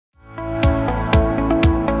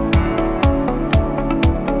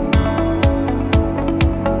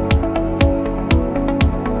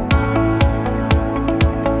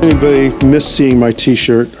anybody miss seeing my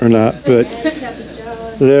T-shirt or not, but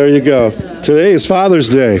there you go. Today is Father's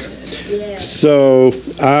Day. So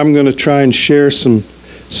I'm going to try and share some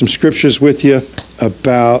scriptures with you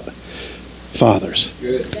about fathers.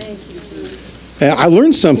 Good. And I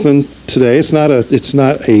learned something today. It's not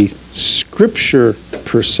a scripture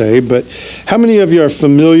per se, but how many of you are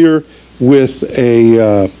familiar with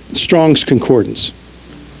a Strong's Concordance?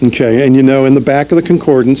 Okay, and you know, in the back of the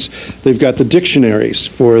concordance, they've got the dictionaries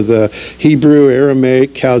for the Hebrew,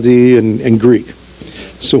 Aramaic, Chaldee, and Greek.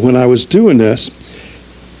 So when I was doing this,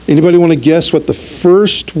 anybody want to guess what the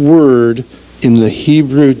first word in the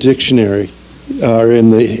Hebrew dictionary, or in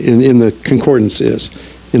the concordance is,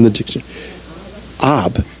 in the dictionary?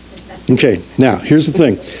 Ab. Okay, now, here's the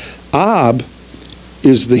thing. Ab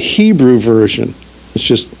is the Hebrew version. It's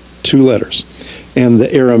just 2 letters. And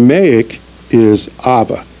the Aramaic is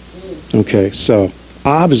Abba. Okay, so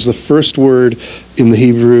Ab is the first word in the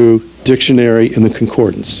Hebrew dictionary in the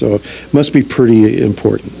concordance. So it must be pretty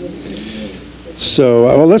important. So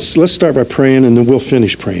well, let's start by praying, and then we'll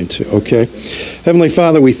finish praying too, okay? Heavenly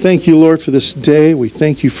Father, we thank you, Lord, for this day. We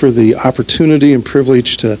thank you for the opportunity and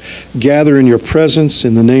privilege to gather in your presence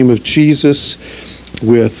in the name of Jesus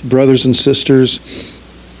with brothers and sisters.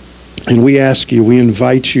 And we ask you, we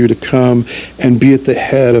invite you to come and be at the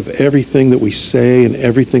head of everything that we say and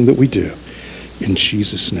everything that we do. In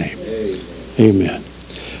Jesus' name, amen.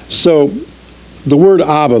 So the word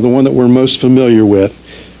Abba, the one that we're most familiar with,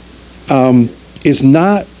 is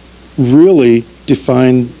not really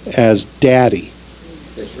defined as daddy.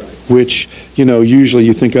 That's right. Which, you know, usually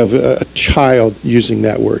you think of a child using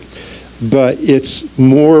that word. But it's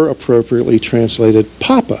more appropriately translated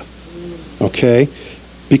papa, okay?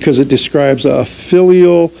 Because it describes a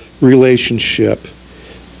filial relationship.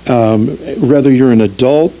 Whether you're an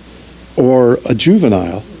adult or a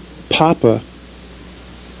juvenile, papa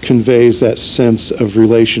conveys that sense of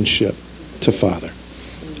relationship to father.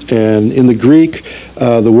 And in the Greek,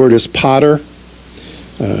 the word is pater,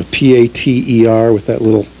 P-A-T-E-R, with that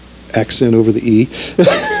little accent over the E.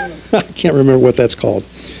 I can't remember what that's called.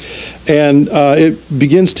 And it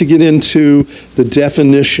begins to get into the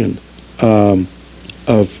definition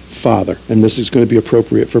of father, and this is going to be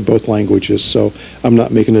appropriate for both languages, so I'm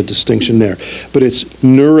not making a distinction there. But it's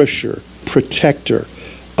nourisher, protector,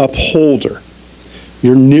 upholder,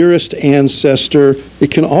 your nearest ancestor.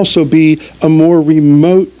 It can also be a more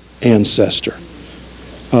remote ancestor,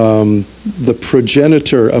 the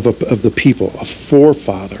progenitor of the people, a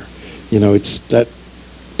forefather. You know, it's that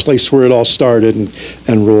place where it all started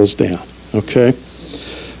and rolls down, okay?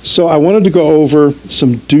 So I wanted to go over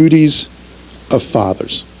some duties of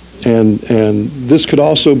fathers, and this could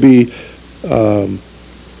also be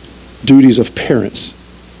duties of parents,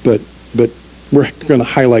 but we're going to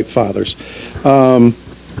highlight fathers.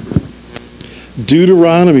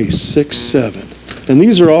 Deuteronomy 6:7, and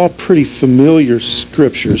these are all pretty familiar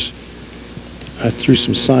scriptures. I threw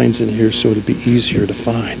some signs in here so it'd be easier to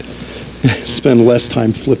find. Spend less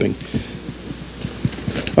time flipping.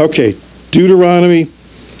 Okay, Deuteronomy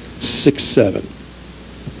 6:7.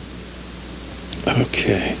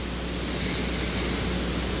 Okay.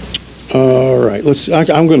 All right.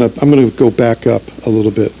 I'm going to go back up a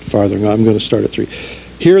little bit farther. I'm going to start at 3.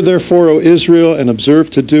 Hear therefore, O Israel, and observe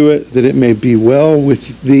to do it, that it may be well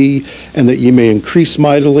with thee, and that ye may increase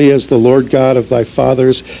mightily, as the Lord God of thy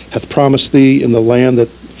fathers hath promised thee, in the land that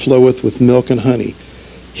floweth with milk and honey.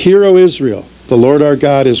 Hear, O Israel, the Lord our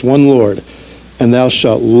God is one Lord, and thou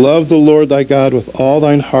shalt love the Lord thy God with all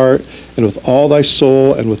thine heart, and with all thy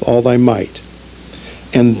soul, and with all thy might.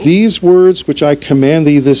 And these words which I command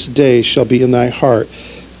thee this day shall be in thy heart.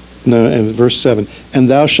 No, and verse 7, and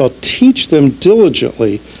thou shalt teach them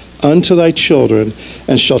diligently unto thy children,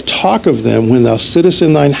 and shalt talk of them when thou sittest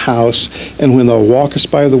in thine house, and when thou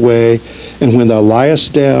walkest by the way, and when thou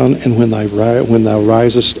liest down, and when thou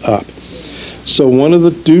risest up. So one of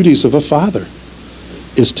the duties of a father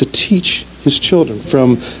is to teach his children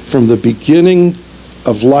from the beginning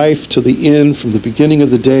of life to the end, from the beginning of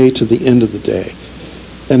the day to the end of the day.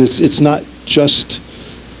 And it's not just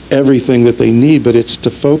everything that they need, but it's to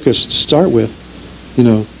start with, you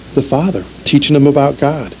know, the father, teaching them about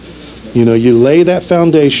God. You know, you lay that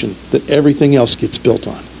foundation that everything else gets built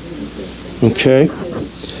on. Okay?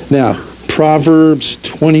 Now, Proverbs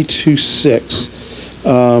 22:6,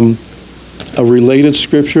 a related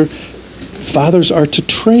scripture. Fathers are to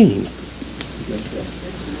train.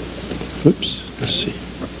 Oops, let's see.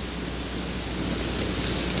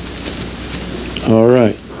 All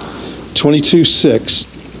right. 22:6.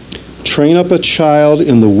 Train up a child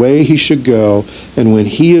in the way he should go, and when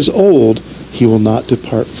he is old, he will not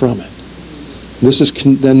depart from it.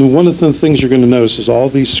 Then one of the things you're going to notice is all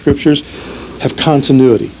these scriptures have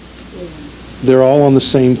continuity. They're all on the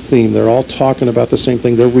same theme. They're all talking about the same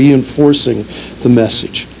thing. They're reinforcing the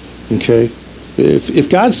message. Okay? If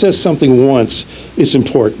God says something once, it's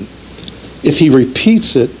important. If he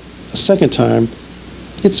repeats it a second time,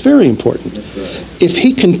 it's very important. If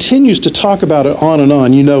he continues to talk about it on and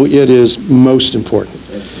on, you know it is most important.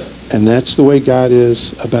 And that's the way God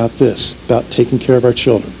is about this, about taking care of our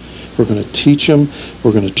children. We're going to teach them.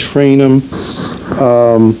 We're going to train them.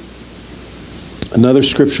 Another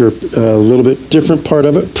scripture, a little bit different part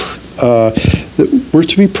of it, that we're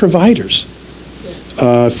to be providers.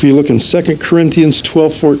 If you look in 2 Corinthians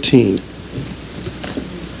 12:14.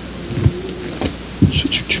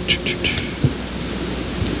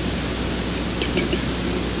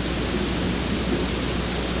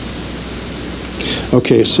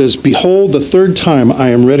 Okay, it says, "Behold, the third time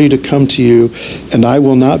I am ready to come to you, and I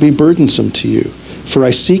will not be burdensome to you. For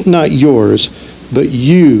I seek not yours, but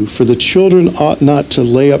you, for the children ought not to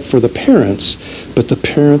lay up for the parents, but the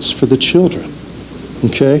parents for the children."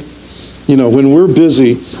 Okay? You know, when we're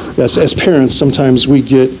busy, as parents, sometimes we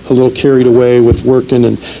get a little carried away with working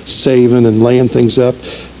and saving and laying things up.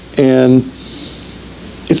 And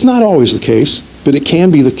it's not always the case, but it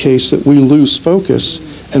can be the case that we lose focus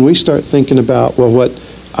and we start thinking about, well, what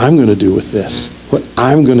I'm going to do with this, what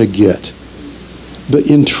I'm going to get. But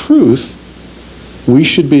in truth, we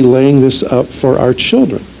should be laying this up for our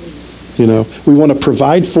children. You know, we want to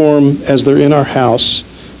provide for them as they're in our house.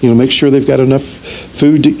 You know, make sure they've got enough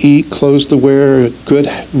food to eat, clothes to wear, a good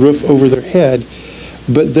roof over their head.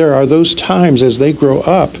 But there are those times as they grow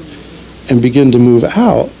up and begin to move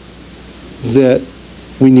out that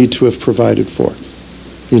we need to have provided for.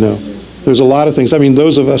 You know, there's a lot of things. I mean,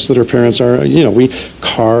 those of us that are parents are, you know,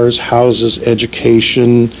 cars, houses,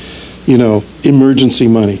 education, you know, emergency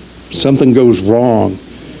money. Something goes wrong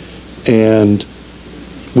and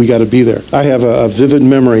we got to be there. I have a vivid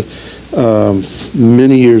memory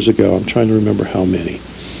many years ago. I'm trying to remember how many.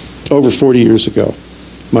 Over 40 years ago,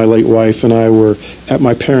 my late wife and I were at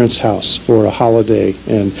my parents' house for a holiday,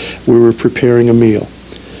 and we were preparing a meal.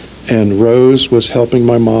 And Rose was helping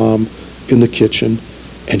my mom in the kitchen,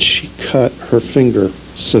 and she cut her finger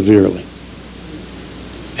severely.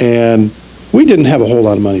 And we didn't have a whole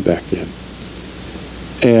lot of money back then.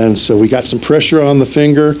 And so we got some pressure on the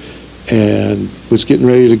finger and was getting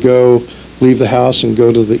ready to go leave the house and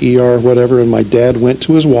go to the ER or whatever, and my dad went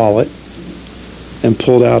to his wallet and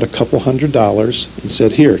pulled out a couple $100s and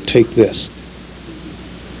said, "Here, take this."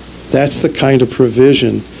 That's the kind of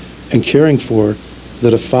provision and caring for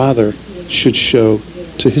that a father should show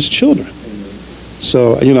to his children.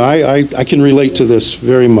 So, you know, I can relate to this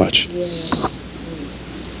very much.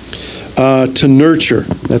 To nurture,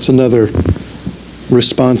 that's another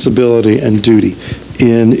responsibility and duty.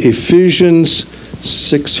 In Ephesians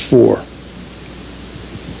 6:4.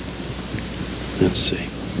 Let's see.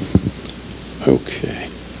 Okay.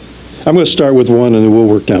 I'm going to start with one and then we'll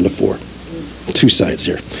work down to 4. 2 sides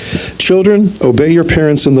here. "Children, obey your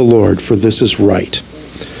parents in the Lord, for this is right.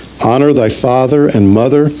 Honor thy father and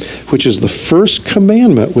mother, which is the first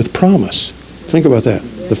commandment with promise." Think about that.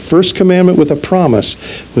 The first commandment with a promise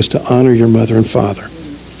was to honor your mother and father,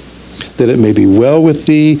 that it may be well with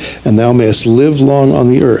thee, and thou mayest live long on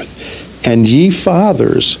the earth. "And ye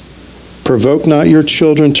fathers, provoke not your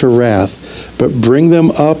children to wrath, but bring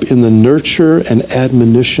them up in the nurture and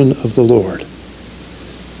admonition of the Lord."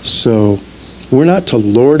 So we're not to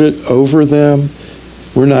lord it over them.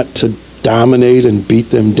 We're not to dominate and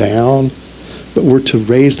beat them down, but we're to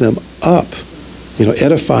raise them up. You know,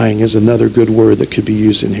 edifying is another good word that could be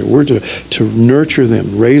used in here. We're to nurture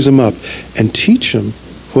them, raise them up, and teach them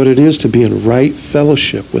what it is to be in right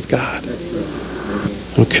fellowship with God.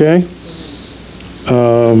 Okay?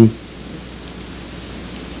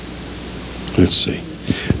 Let's see.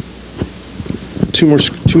 Two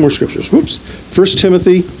more scriptures. Whoops. 1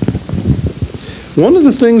 Timothy. One of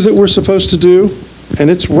the things that we're supposed to do, and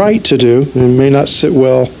it's right to do, and it may not sit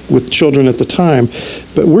well with children at the time,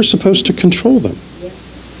 but we're supposed to control them.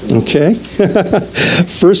 Okay?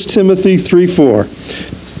 1 Timothy 3:4.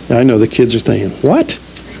 I know the kids are thinking, what?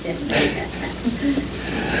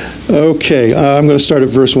 Okay, I'm going to start at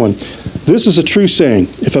verse 1. "This is a true saying.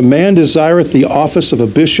 If a man desireth the office of a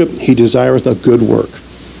bishop, he desireth a good work.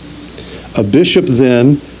 A bishop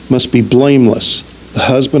then must be blameless, the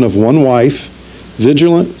husband of one wife,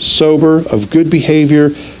 vigilant, sober, of good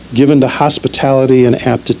behavior, given to hospitality and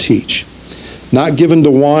apt to teach. Not given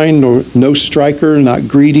to wine, nor no striker, not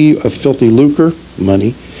greedy of filthy lucre,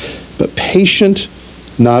 money, but patient,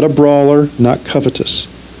 not a brawler, not covetous.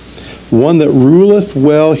 one that ruleth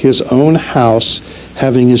well his own house,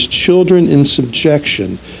 having his children in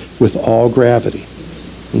subjection with all gravity.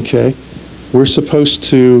 Okay? We're supposed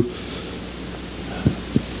to,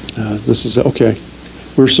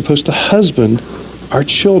 we're supposed to husband our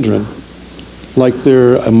children like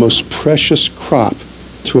they're a most precious crop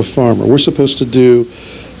to a farmer. We're supposed to do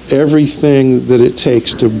everything that it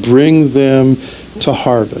takes to bring them to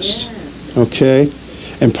harvest. Okay?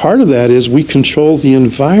 And part of that is we control the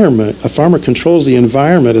environment. A farmer controls the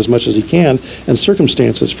environment as much as he can and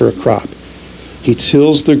circumstances for a crop. He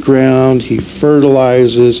tills the ground, he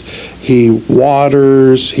fertilizes, he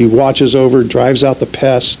waters, he watches over, drives out the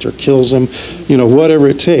pest or kills them, whatever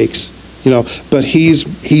it takes. But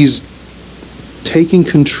he's taking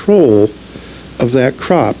control of that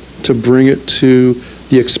crop to bring it to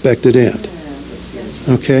the expected end.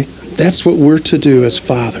 Okay? That's what we're to do as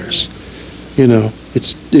fathers.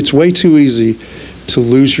 It's way too easy to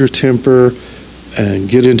lose your temper and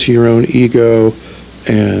get into your own ego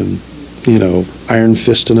and, iron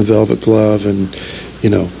fist in a velvet glove and,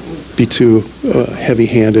 be too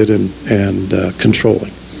heavy-handed and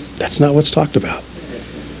controlling. That's not what's talked about.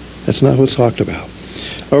 That's not what's talked about.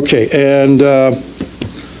 Okay, and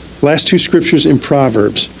last two scriptures in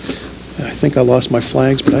Proverbs. I think I lost my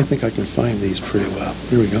flags, but I think I can find these pretty well.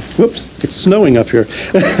 Here we go. Whoops, it's snowing up here.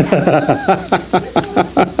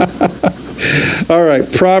 All right,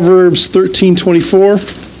 Proverbs 13:24.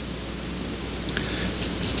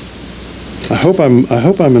 I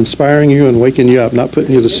hope I'm inspiring you and waking you up, not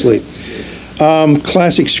putting you to sleep.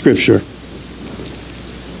 Classic scripture.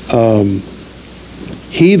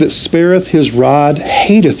 He that spareth his rod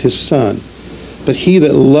hateth his son, but he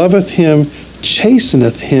that loveth him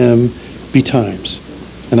chasteneth him betimes.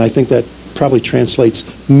 And I think that probably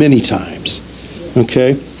translates many times.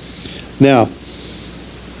 Okay? Now,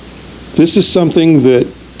 this is something that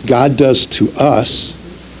God does to us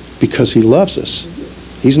because he loves us.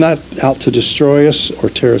 He's not out to destroy us or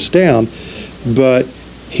tear us down, but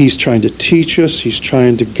he's trying to teach us, he's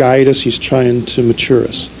trying to guide us, he's trying to mature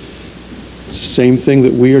us. It's the same thing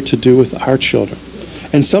that we are to do with our children.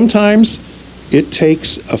 And sometimes it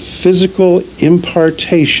takes a physical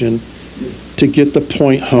impartation to get the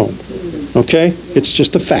point home. Okay? It's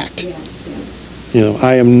just a fact.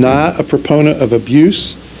 I am not a proponent of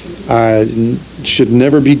abuse. I should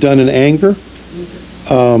never be done in anger,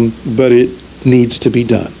 but it needs to be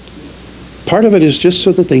done. Part of it is just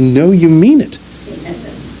so that they know you mean it.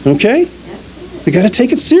 Okay? They got to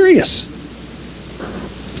take it serious.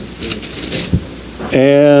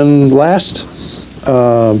 And last,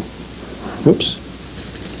 whoops,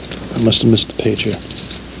 I must have missed the page here.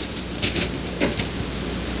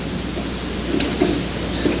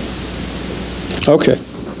 Okay.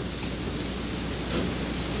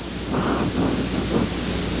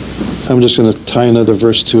 I'm just going to tie another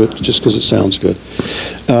verse to it just because it sounds good.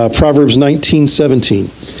 Proverbs 19:17.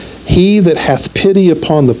 He that hath pity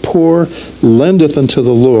upon the poor lendeth unto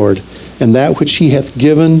the Lord, and that which he hath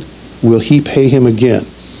given will he pay him again.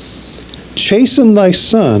 Chasten thy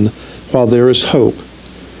son while there is hope,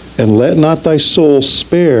 and let not thy soul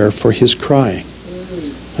spare for his crying.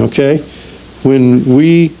 Okay? When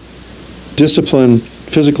we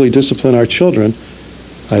physically discipline our children,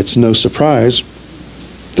 it's no surprise,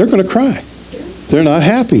 they're going to cry. They're not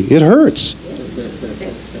happy. It hurts.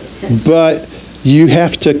 But you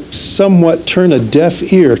have to somewhat turn a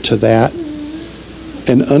deaf ear to that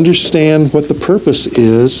and understand what the purpose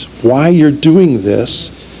is, why you're doing this,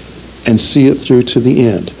 and see it through to the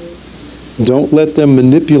end. Don't let them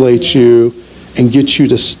manipulate you and get you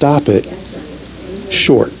to stop it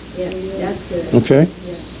short. Okay?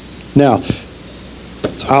 Now,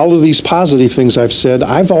 all of these positive things I've said,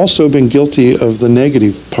 I've also been guilty of the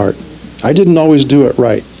negative part. I didn't always do it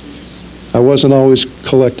right. I wasn't always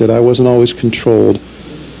collected. I wasn't always controlled.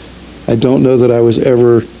 I don't know that I was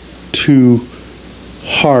ever too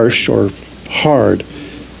harsh or hard,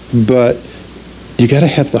 but you got to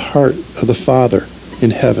have the heart of the Father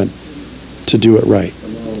in heaven to do it right.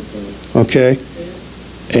 Okay?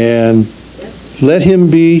 And let him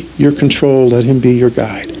be your control. Let him be your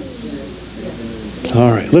guide.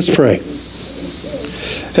 All right, let's pray.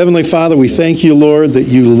 Heavenly Father, we thank you, Lord, that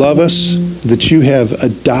you love us, that you have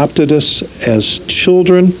adopted us as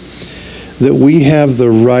children, that we have the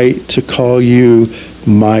right to call you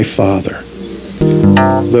my Father.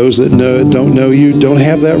 Those that don't know you don't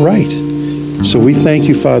have that right. So we thank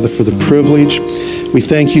you, Father, for the privilege. We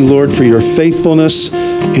thank you, Lord, for your faithfulness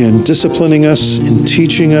in disciplining us, in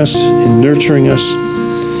teaching us, in nurturing us.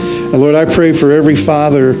 And Lord, I pray for every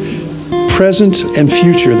father, present and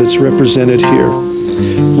future, that's represented here.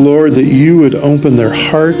 Lord, that you would open their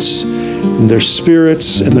hearts and their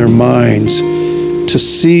spirits and their minds to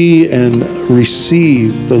see and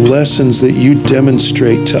receive the lessons that you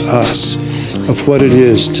demonstrate to us of what it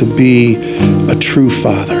is to be a true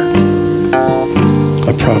father,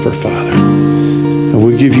 a proper father. And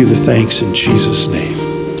we give you the thanks in Jesus' name.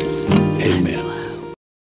 Amen.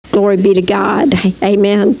 Glory be to God.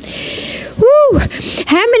 Amen. Woo.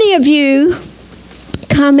 How many of you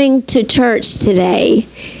coming to church today,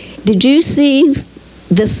 did you see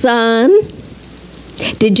the sun?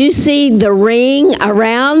 Did you see the ring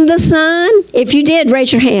around the sun? If you did,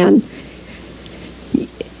 raise your hand.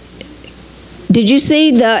 Did you see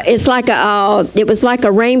it was like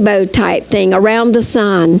a rainbow type thing around the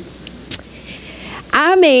sun.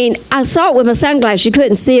 I mean, I saw it with my sunglasses. You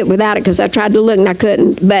couldn't see it without it because I tried to look and I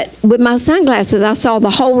couldn't. But with my sunglasses, I saw the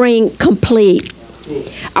whole ring complete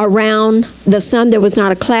around the sun. There was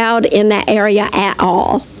not a cloud in that area at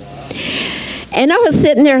all. And I was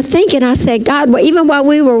sitting there thinking, I said, God, well, even while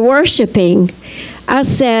we were worshiping, I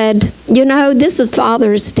said, you know, this is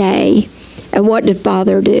Father's Day. And what did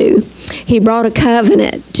Father do? He brought a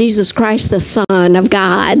covenant, Jesus Christ, the Son of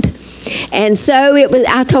God. And so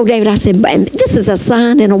I told David, I said, this is a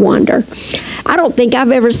sign and a wonder. I don't think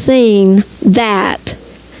I've ever seen that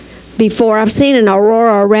before. I've seen an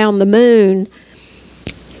aurora around the moon,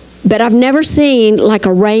 but I've never seen like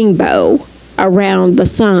a rainbow around the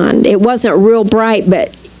sun. It wasn't real bright,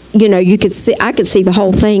 but you know, I could see the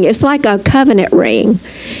whole thing. It's like a covenant ring.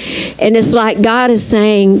 And it's like God is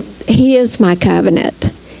saying, He is my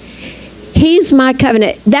covenant. He's my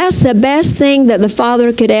covenant. That's the best thing that the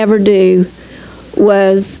Father could ever do,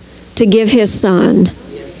 was to give His Son.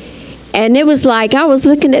 And it was like, I was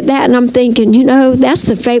looking at that and I'm thinking, you know, that's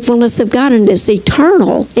the faithfulness of God, and it's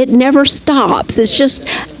eternal. It never stops. It's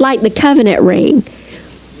just like the covenant ring.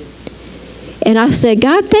 And I said,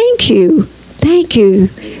 God, thank you. Thank you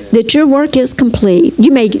that your work is complete.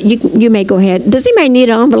 You may go ahead. Does anybody need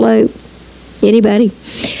an envelope? Anybody?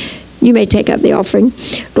 You may take up the offering.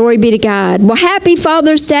 Glory be to God. Well, happy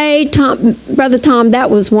Father's Day. Brother Tom, that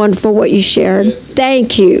was wonderful what you shared. Yes.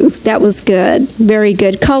 Thank you. That was good. Very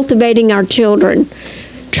good. Cultivating our children.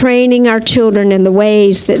 Training our children in the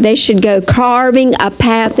ways that they should go. Carving a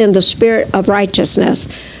path in the spirit of righteousness.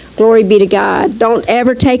 Glory be to God. Don't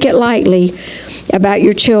ever take it lightly about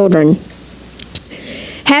your children.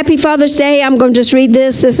 Happy Father's Day. I'm going to just read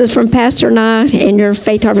this. This is from Pastor and I and your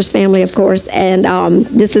Faith Harvest family, of course. And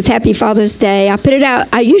this is Happy Father's Day. I put it out.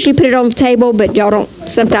 I usually put it on the table, but y'all don't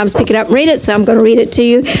sometimes pick it up and read it, so I'm going to read it to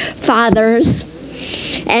you. Fathers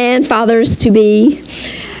and fathers-to-be,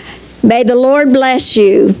 may the Lord bless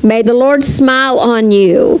you. May the Lord smile on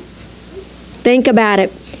you. Think about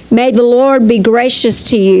it. May the Lord be gracious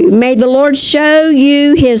to you. May the Lord show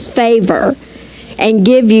you His favor and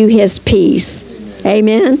give you His peace.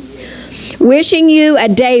 Amen. Wishing you a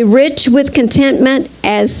day rich with contentment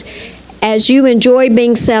as you enjoy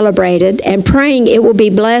being celebrated, and praying it will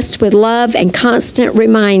be blessed with love and constant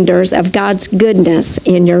reminders of God's goodness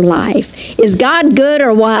in your life. Is God good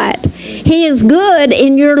or what? He is good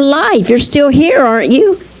in your life. You're still here, aren't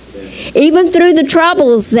you? Even through the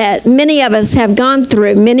troubles that many of us have gone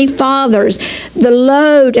through, many fathers, the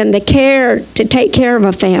load and the care to take care of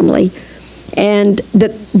a family. And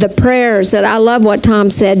the prayers that I love what Tom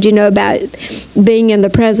said, you know, about being in the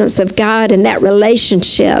presence of God and that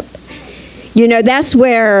relationship. You know, that's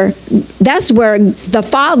where the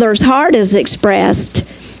Father's heart is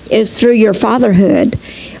expressed, is through your fatherhood.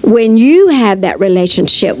 When you have that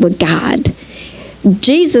relationship with God.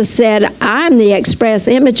 Jesus said, I'm the express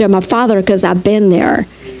image of my Father because I've been there.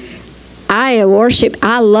 I worship,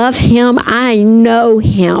 I love Him, I know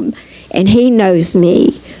Him, and He knows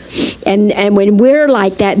me. And when we're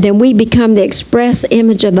like that, then we become the express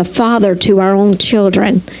image of the Father to our own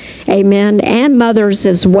children. Amen. And mothers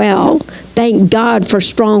as well. Thank God for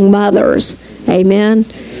strong mothers. Amen.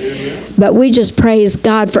 But we just praise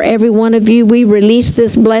God for every one of you. We release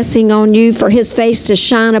this blessing on you, for His face to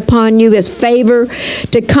shine upon you, His favor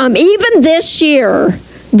to come. Even this year,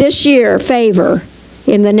 favor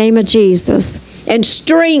in the name of Jesus. And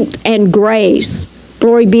strength and grace.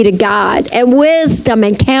 Glory be to God. And wisdom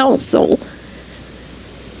and counsel.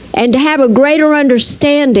 And to have a greater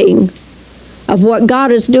understanding of what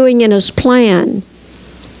God is doing in His plan.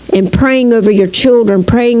 And praying over your children,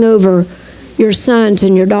 praying over your sons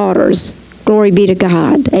and your daughters. Glory be to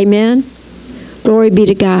God. Amen. Glory be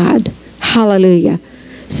to God. Hallelujah.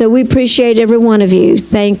 So we appreciate every one of you.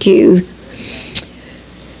 Thank you.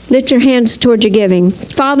 Lift your hands toward your giving.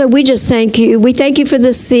 Father, we just thank you. We thank you for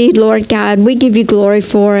this seed, Lord God. We give you glory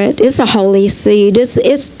for it. It's a holy seed.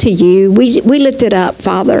 It's to you. We lift it up,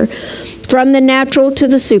 Father, from the natural to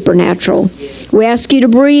the supernatural. We ask you to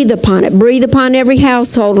breathe upon it. Breathe upon every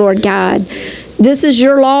household, Lord God. This is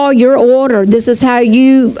your law, your order. This is how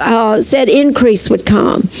you said increase would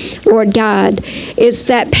come, Lord God. It's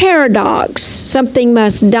that paradox. Something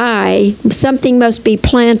must die. Something must be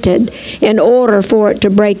planted in order for it to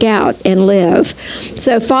break out and live.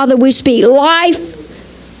 So, Father, we speak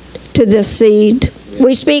life to this seed.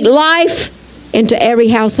 We speak life into every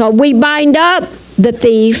household. We bind up the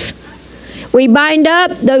thief. We bind up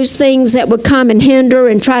those things that would come and hinder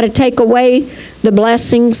and try to take away the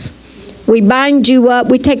blessings. We bind you up.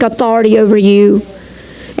 We take authority over you.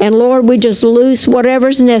 And Lord, we just loose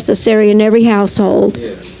whatever's necessary in every household.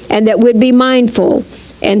 Yes. And that we'd be mindful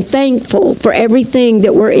and thankful for everything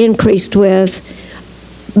that we're increased with.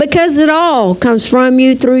 Because it all comes from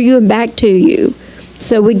you, through you, and back to you.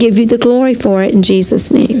 So we give you the glory for it in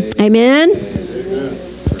Jesus' name. Amen.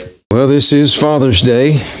 Well, this is Father's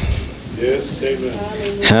Day. Yes,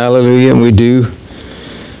 amen. Hallelujah. And we do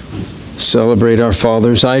celebrate our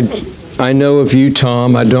fathers. I know of you,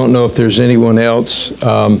 Tom. I don't know if there's anyone else.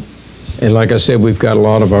 And like I said, we've got a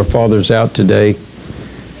lot of our fathers out today.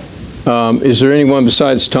 Is there anyone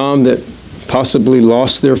besides Tom that possibly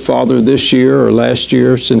lost their father this year or last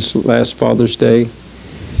year since last Father's Day?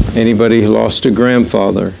 Anybody who lost a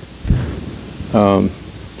grandfather?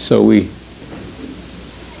 So we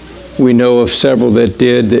know of several that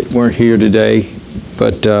did that weren't here today.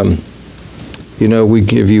 But, you know, we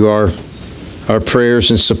give you our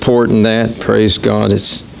prayers and support in that. Praise God.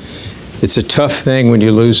 It's a tough thing when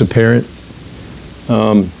you lose a parent.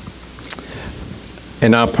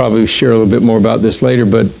 And I'll probably share a little bit more about this later,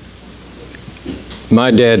 but my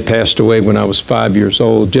dad passed away when I was 5 years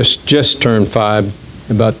old, just turned 5.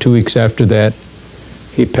 About 2 weeks after that,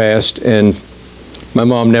 he passed, and my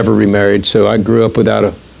mom never remarried, so I grew up without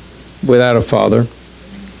a father.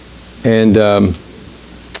 And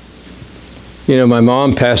you know, my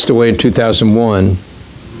mom passed away in 2001.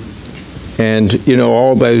 And, you know,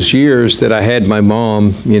 all those years that I had my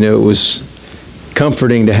mom, you know, it was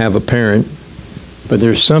comforting to have a parent. But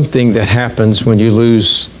there's something that happens when you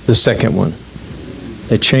lose the second one.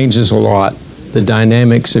 It changes a lot. The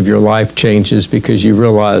dynamics of your life changes because you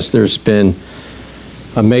realize there's been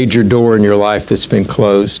a major door in your life that's been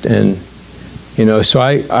closed. And, you know, so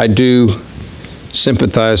I do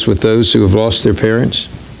sympathize with those who have lost their parents.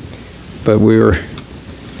 But we're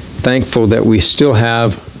thankful that we still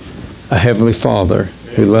have a Heavenly Father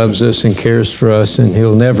who loves us and cares for us, and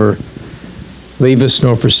He'll never leave us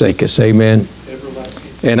nor forsake us. Amen.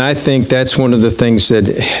 And I think that's one of the things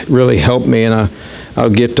that really helped me, and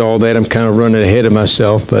I'll get to all that. I'm kind of running ahead of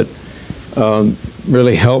myself, but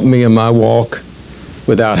really helped me in my walk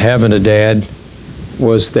without having a dad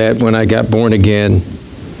was that when I got born again,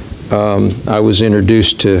 I was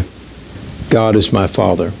introduced to God as my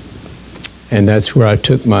Father. And that's where I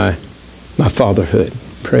took my fatherhood.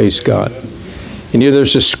 Praise God. And you know,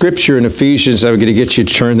 there's a scripture in Ephesians. I'm going to get you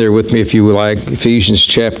to turn there with me if you would like. Ephesians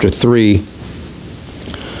chapter 3.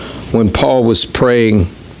 When Paul was praying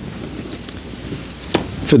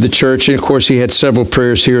for the church, and of course he had several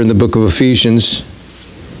prayers here in the book of Ephesians.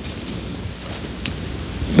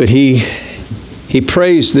 But he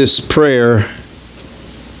prays this prayer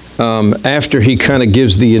after he kind of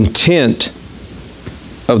gives the intent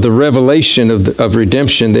of the revelation of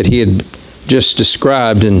redemption that he had just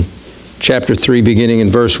described in chapter 3, beginning in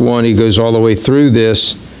verse 1. He goes all the way through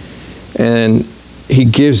this, and he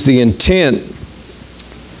gives the intent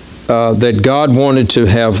that God wanted to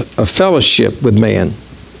have a fellowship with man.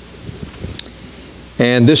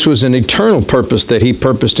 And this was an eternal purpose that he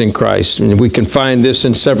purposed in Christ. And we can find this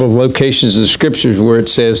in several locations of the Scriptures where it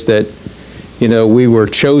says that, you know, we were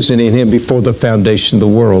chosen in Him before the foundation of the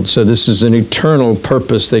world. So this is an eternal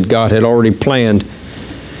purpose that God had already planned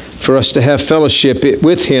for us to have fellowship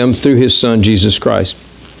with Him through His Son, Jesus Christ.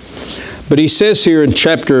 But he says here in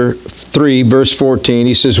chapter 3, verse 14,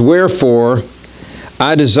 he says, "Wherefore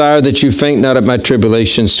I desire that you faint not at my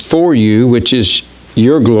tribulations for you, which is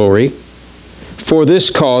your glory. For this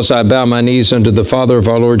cause I bow my knees unto the Father of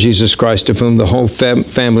our Lord Jesus Christ, of whom the whole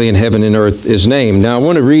family in heaven and earth is named." Now I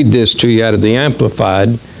want to read this to you out of the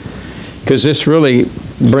Amplified, because this really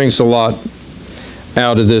brings a lot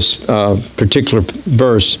out of this particular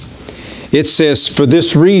verse. It says, "For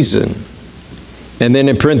this reason," and then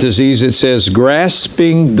in parentheses it says,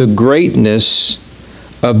 "grasping the greatness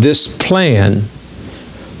of this plan,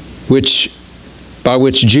 by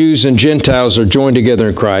which Jews and Gentiles are joined together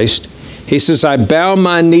in Christ, He says, I bow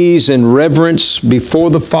my knees in reverence before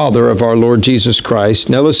the Father of our Lord Jesus Christ.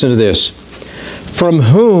 Now listen to this. From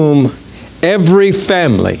whom every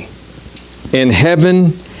family in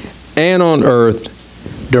heaven and on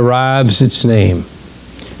earth derives its name.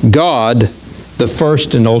 God, the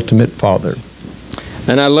first and ultimate Father.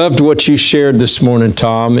 And I loved what you shared this morning,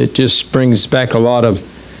 Tom. It just brings back a lot of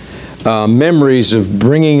memories of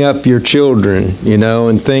bringing up your children, you know,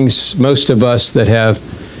 and things. Most of us that have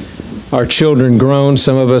our children grown,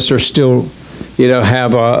 some of us are still, you know,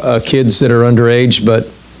 have kids that are underage, but,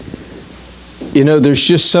 you know, there's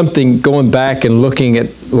just something going back and looking at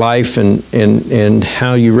life and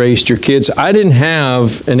how you raised your kids. I didn't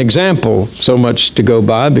have an example so much to go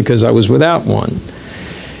by because I was without one.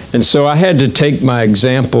 And so I had to take my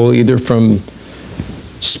example either from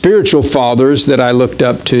spiritual fathers that I looked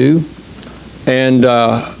up to, and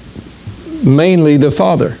mainly the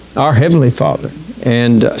Father, our Heavenly Father.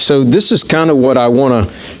 And so this is kind of what I want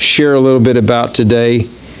to share a little bit about today.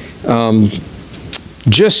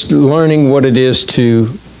 Just learning what it is to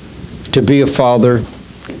be a father,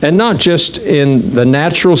 and not just in the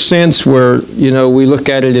natural sense where, you know, we look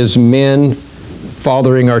at it as men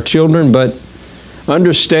fathering our children, but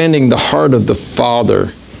understanding the heart of the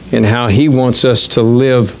Father and how He wants us to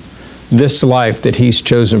live this life that He's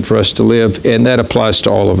chosen for us to live, and that applies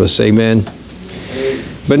to all of us. Amen.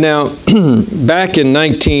 But now, back in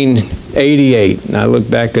 1988, and I look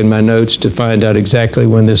back in my notes to find out exactly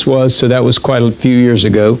when this was, so that was quite a few years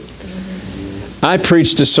ago, I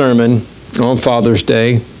preached a sermon on Father's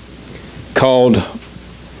Day called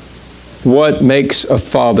What Makes a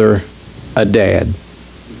Father a Dad?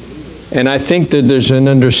 And I think that there's an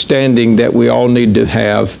understanding that we all need to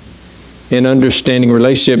have in understanding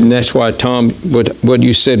relationship, and that's why, Tom, what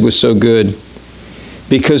you said was so good.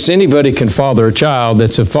 Because anybody can father a child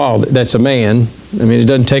that's a father, that's a man. I mean, it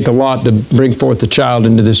doesn't take a lot to bring forth a child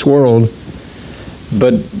into this world.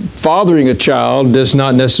 But fathering a child does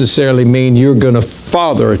not necessarily mean you're going to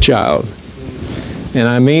father a child. And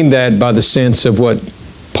I mean that by the sense of what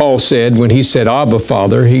Paul said when he said Abba,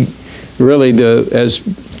 Father. He really, as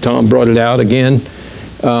Tom brought it out again,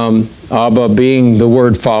 Abba being the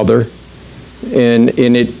word Father, and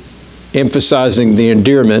in it emphasizing the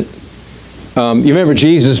endearment. You remember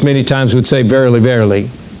Jesus many times would say, verily, verily,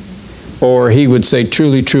 or he would say,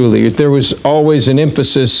 truly, truly. There was always an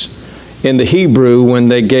emphasis in the Hebrew when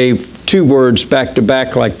they gave two words back to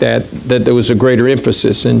back like that there was a greater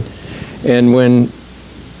emphasis. And when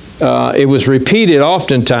it was repeated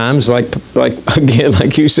oftentimes, like again,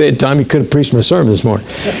 like you said, Tom, you could have preached my sermon this morning,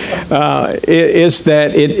 is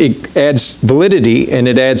that it adds validity and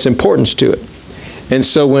it adds importance to it. And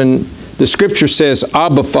so when the Scripture says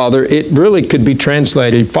Abba, Father, it really could be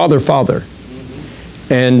translated Father, Father.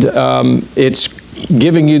 And it's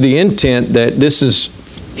giving you the intent that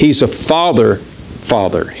He's a Father,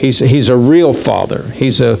 Father. He's a real Father.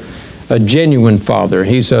 He's a genuine Father.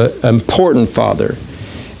 He's an important Father.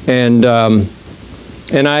 And I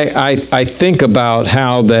think about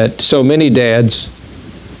how that so many dads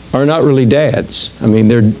are not really dads. I mean,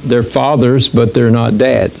 they're fathers, but they're not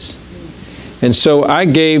dads. And so I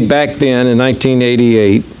gave back then in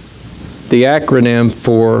 1988 the acronym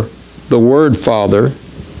for the word Father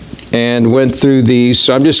and went through these.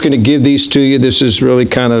 So I'm just going to give these to you. This is really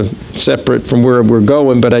kind of separate from where we're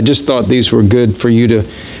going, but I just thought these were good for you to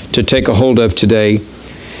take a hold of today.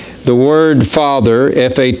 The word Father,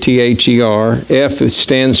 F-A-T-H-E-R, F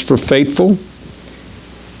stands for faithful.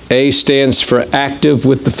 A stands for active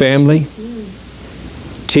with the family.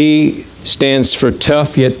 T stands for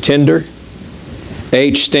tough yet tender.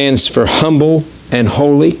 H stands for humble and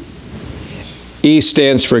holy. E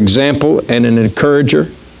stands for example and an encourager.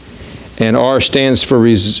 And R stands for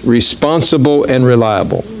responsible and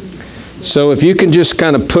reliable. So if you can just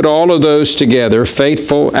kind of put all of those together,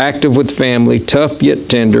 faithful, active with family, tough yet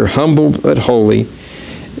tender, humble but holy,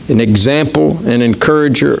 an example, an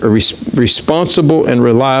encourager, responsible and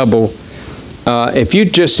reliable, if you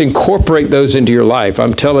just incorporate those into your life,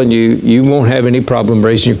 I'm telling you, you won't have any problem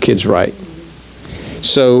raising your kids right.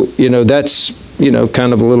 So, that's,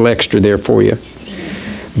 kind of a little extra there for you.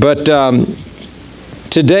 But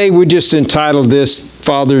today we just entitled this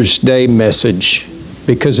Father's Day message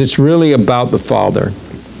because it's really about the Father.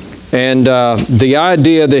 And the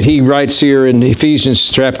idea that he writes here in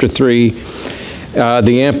Ephesians chapter 3,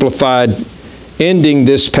 the Amplified, ending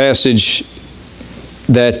this passage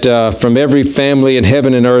that from every family in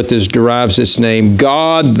heaven and earth derives its name,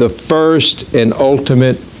 God, the first and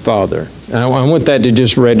ultimate Father. I want that to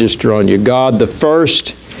just register on you. God, the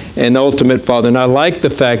first and ultimate Father. And I like the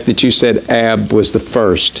fact that you said Ab was the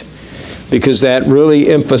first. because that really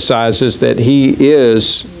emphasizes that He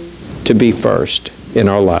is to be first in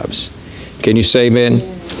our lives. Can you say amen?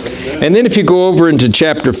 And then if you go over into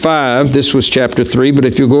chapter 5, this was chapter 3, but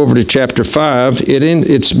if you go over to chapter 5,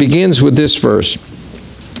 it begins with this verse.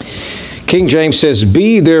 King James says,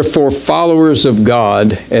 "Be therefore followers of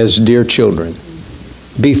God as dear children."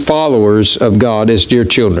 Be followers of God as dear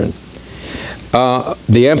children.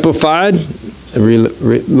 The Amplified,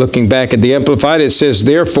 looking back at the Amplified, it says,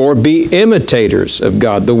 "Therefore be imitators of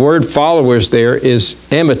God." The word followers there is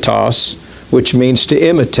imitos, which means to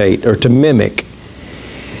imitate or to mimic.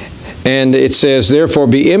 And it says, "Therefore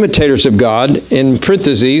be imitators of God," in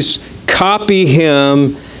parentheses, "copy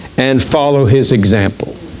Him and follow His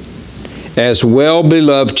example. As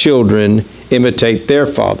well-beloved children imitate their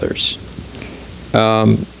fathers."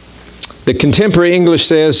 The Contemporary English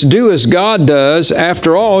says, "Do as God does.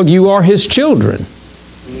 After all, you are His children."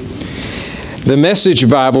 The Message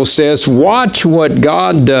Bible says, "Watch what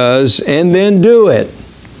God does and then do it,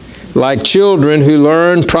 like children who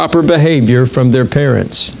learn proper behavior from their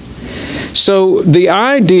parents." So the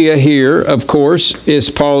idea here, of course, as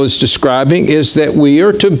Paul is describing, is that we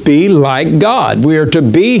are to be like God. We are to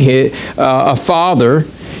be a father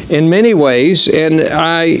in many ways. And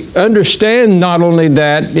I understand not only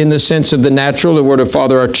that in the sense of the natural, that we're to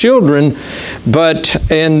father our children, but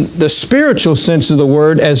in the spiritual sense of the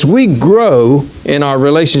word, as we grow in our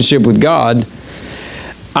relationship with God,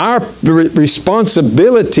 our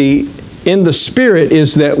responsibility in the Spirit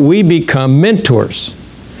is that we become mentors,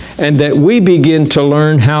 and that we begin to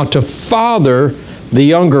learn how to father the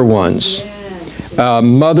younger ones.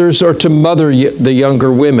 Mothers are to mother the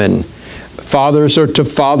younger women. Fathers are to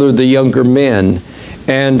father the younger men.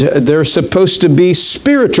 And they're supposed to be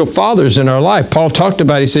spiritual fathers in our life. Paul talked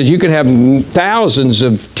about, he says, you can have thousands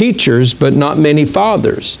of teachers, but not many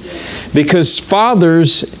fathers. Because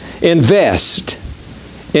fathers invest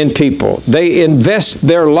in people. They invest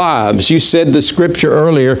their lives. You said the scripture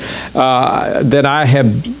earlier that I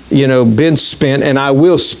have, been spent and I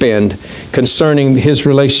will spend concerning his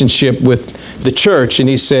relationship with the church. And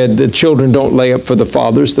he said the children don't lay up for the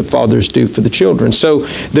fathers do for the children. So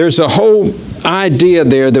there's a whole idea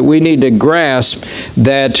there that we need to grasp,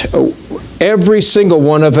 that every single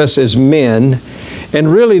one of us as men,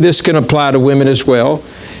 and really this can apply to women as well,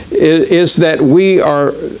 is that we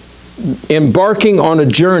are embarking on a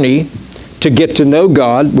journey to get to know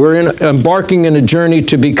God. We're embarking in a journey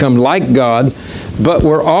to become like God, but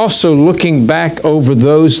we're also looking back over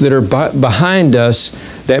those that are behind us,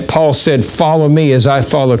 that Paul said, "Follow me as I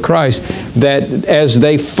follow Christ," that as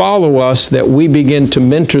they follow us, that we begin to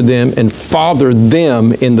mentor them and father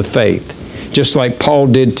them in the faith, just like Paul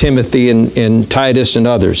did Timothy and Titus and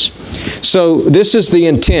others. So this is the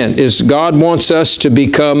intent, is God wants us to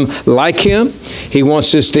become like Him. He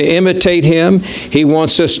wants us to imitate Him. He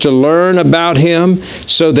wants us to learn about Him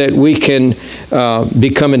so that we can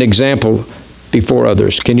become an example before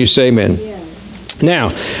others. Can you say amen? Yes.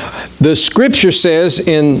 Now, the scripture says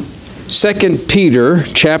in 2 Peter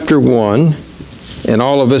chapter 1, and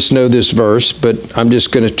all of us know this verse, but I'm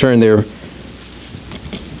just going to turn there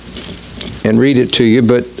and read it to you.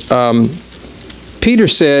 But Peter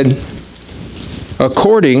said,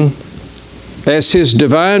 "According as His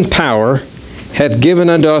divine power hath given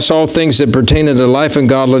unto us all things that pertain unto life and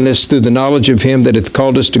godliness, through the knowledge of Him that hath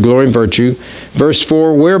called us to glory and virtue." Verse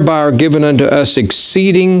 4, "Whereby are given unto us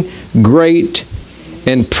exceeding great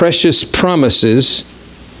and precious promises,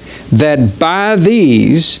 that by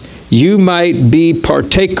these you might be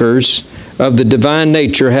partakers of the divine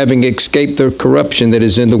nature, having escaped the corruption that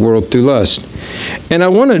is in the world through lust." And I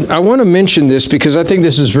want to mention this because I think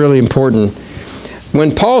this is really important.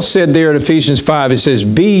 When Paul said there in Ephesians 5, it says,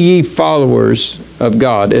 "Be ye followers of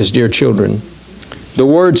God as dear children." The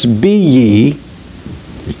words "be ye"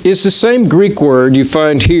 is the same Greek word you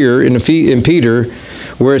find here in Peter,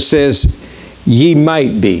 where it says, "Ye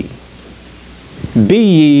might be." "Be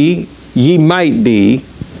ye, ye might be,"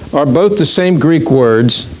 are both the same Greek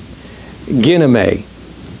words, "ginome."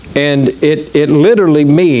 And it literally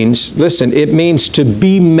means, listen, it means to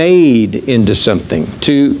be made into something,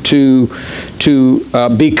 to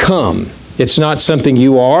become. It's not something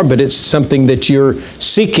you are, but it's something that you're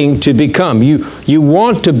seeking to become. You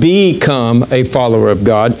want to become a follower of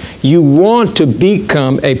God. You want to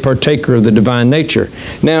become a partaker of the divine nature.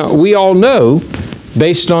 Now, we all know,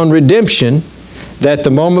 based on redemption, that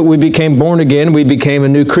the moment we became born again, we became a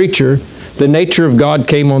new creature. The nature of God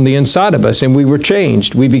came on the inside of us, and we were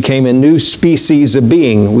changed. We became a new species of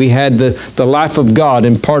being. We had the life of God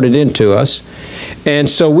imparted into us. And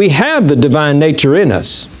so we have the divine nature in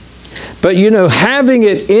us. But having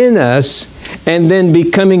it in us and then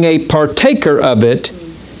becoming a partaker of it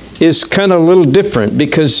is kind of a little different,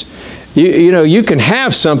 because you can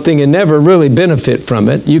have something and never really benefit from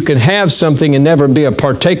it. You can have something and never be a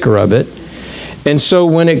partaker of it. And so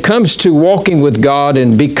when it comes to walking with God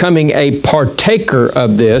and becoming a partaker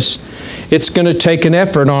of this, it's going to take an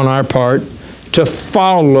effort on our part to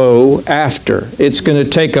follow after. It's going to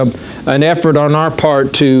take an effort on our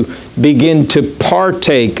part to begin to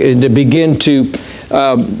partake and to begin to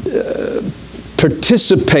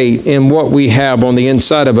participate in what we have on the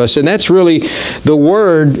inside of us. And that's really the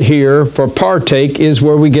word here for partake, is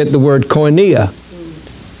where we get the word koinonia,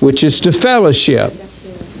 which is to fellowship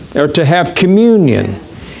or to have communion.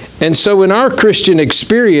 And so in our Christian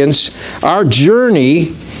experience, our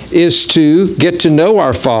journey is to get to know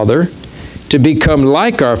our Father, to become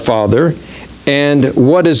like our Father, and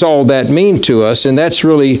what does all that mean to us? And that's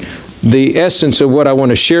really the essence of what I want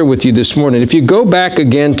to share with you this morning. If you go back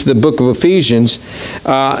again to the book of Ephesians,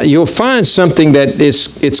 you'll find something that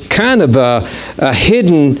it's kind of a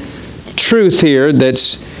hidden truth here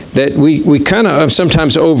that we kind of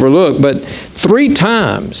sometimes overlook. But three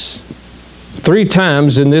times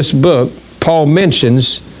in this book, Paul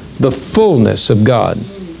mentions the fullness of God.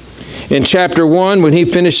 In chapter 1, when he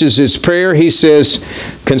finishes his prayer, he says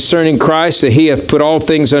concerning Christ that he hath put all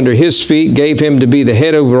things under his feet, gave him to be the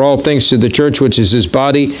head over all things to the church, which is his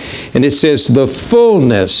body. And it says the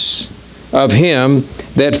fullness of him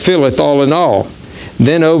that filleth all in all.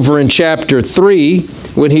 Then over in chapter 3,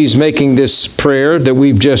 when he's making this prayer that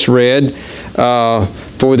we've just read,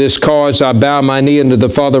 for this cause I bow my knee unto the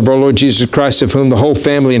Father of our Lord Jesus Christ, of whom the whole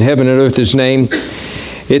family in heaven and earth is named.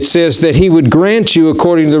 It says that he would grant you,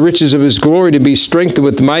 according to the riches of his glory, to be strengthened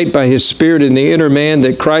with might by his Spirit in the inner man,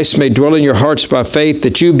 that Christ may dwell in your hearts by faith,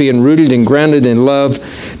 that you, being rooted and grounded in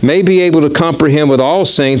love, may be able to comprehend with all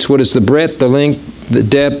saints what is the breadth, the length, the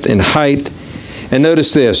depth, and height. And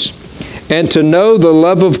notice this, and to know the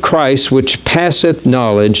love of Christ, which passeth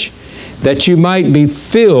knowledge, that you might be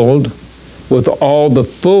filled with all the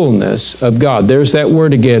fullness of God. There's that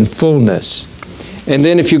word again, fullness. And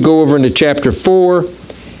then if you go over into chapter 4,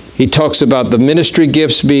 he talks about the ministry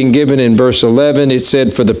gifts being given in verse 11. It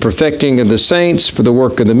said, for the perfecting of the saints, for the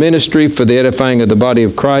work of the ministry, for the edifying of the body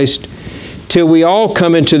of Christ, till we all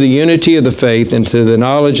come into the unity of the faith and to the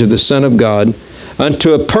knowledge of the Son of God,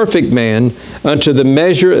 unto a perfect man, unto the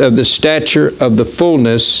measure of the stature of the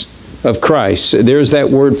fullness of Christ. There's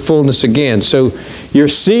that word fullness again. So you're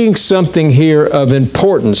seeing something here of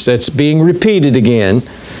importance that's being repeated again.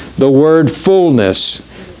 The word fullness.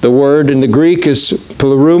 The word in the Greek is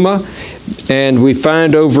pleroma, and we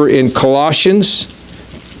find over in Colossians,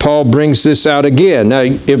 Paul brings this out again. Now,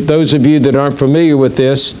 if those of you that aren't familiar with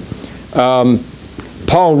this,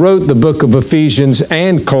 Paul wrote the book of Ephesians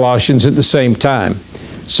and Colossians at the same time.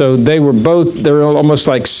 So they're almost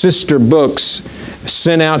like sister books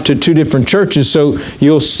sent out to two different churches. So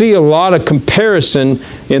you'll see a lot of comparison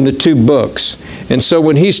in the two books. And so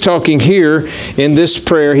when he's talking here in this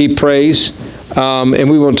prayer, he prays, and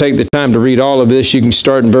we won't take the time to read all of this. You can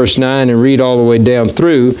start in verse 9 and read all the way down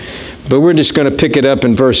through. But we're just going to pick it up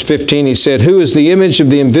in verse 15. He said, who is the image of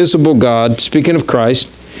the invisible God, speaking of Christ,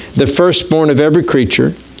 the firstborn of every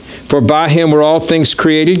creature? For by him were all things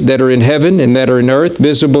created that are in heaven and that are in earth,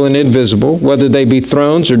 visible and invisible, whether they be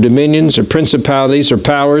thrones or dominions or principalities or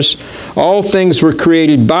powers. All things were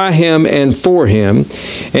created by him and for him.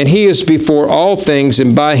 And he is before all things,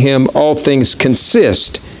 and by him all things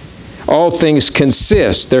consist. All things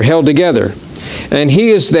consist. They're held together. And he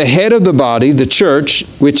is the head of the body, the church,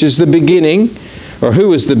 which is the beginning, or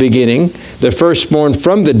who is the beginning, the firstborn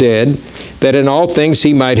from the dead, that in all things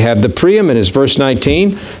he might have the preeminence. Verse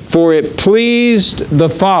 19, for it pleased the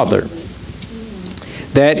Father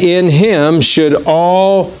that in him should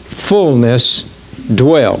all fullness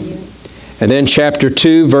dwell. And then chapter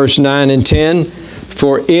 2, verse 9 and 10,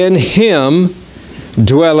 for in him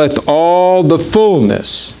dwelleth all the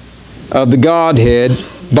fullness of the Godhead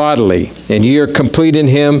bodily, and ye are complete in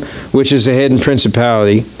him, which is the head and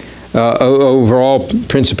principality, over all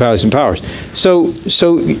principalities and powers. So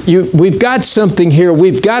we've got something here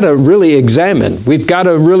we've got to really examine. We've got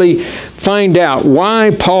to really find out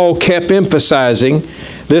why Paul kept emphasizing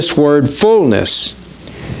this word fullness.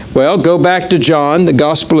 Well, go back to John, the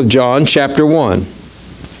Gospel of John, chapter 1.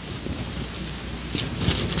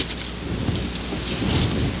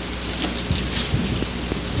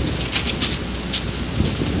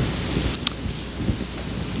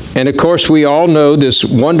 And of course, we all know this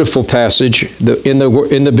wonderful passage. In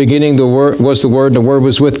the beginning, the Word was the Word, and the Word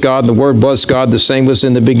was with God, and the Word was God. The same was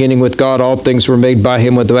in the beginning with God. All things were made by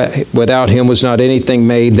Him. Without Him was not anything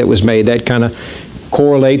made that was made. That kind of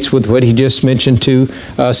correlates with what he just mentioned to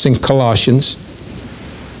us in Colossians,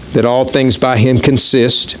 that all things by Him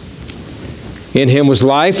consist. In Him was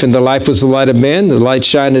life, and the life was the light of men. The light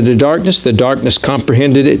shined into darkness. The darkness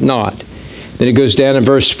comprehended it not. Then it goes down in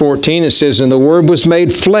verse 14. It says, and the Word was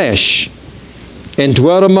made flesh and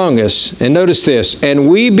dwelt among us. And notice this, and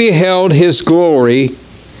we beheld His glory,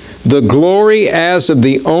 the glory as of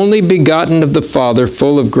the only begotten of the Father,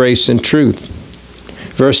 full of grace and truth.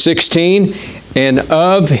 Verse 16, and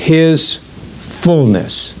of His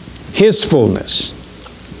fullness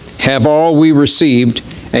have all we received,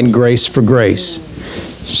 and grace for grace.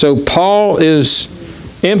 So Paul is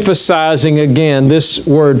emphasizing again this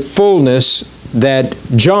word fullness that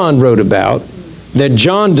John wrote about, that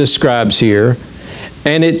John describes here,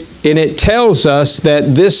 and it tells us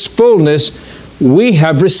that this fullness we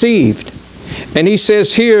have received. And he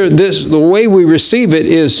says here, the way we receive it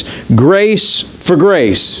is grace for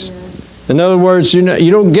grace. In other words, you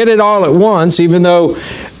don't get it all at once, even though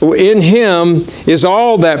in Him is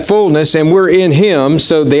all that fullness, and we're in Him.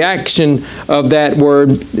 So the action of that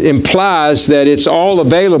word implies that it's all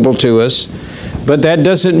available to us, but that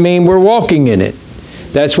doesn't mean we're walking in it.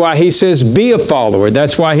 That's why he says, be a follower.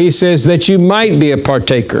 That's why he says that you might be a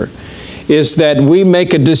partaker, is that we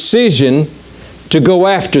make a decision to go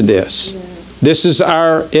after this. This is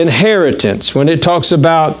our inheritance. When it talks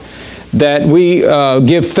about that we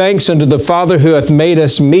give thanks unto the Father who hath made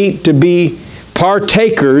us meet to be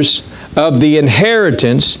partakers of the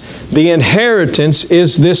inheritance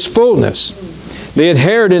is this fullness. The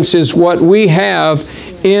inheritance is what we have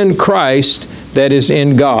in Christ that is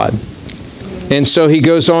in God. And so he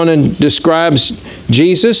goes on and describes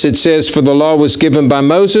Jesus. It says, for the law was given by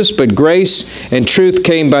Moses, but grace and truth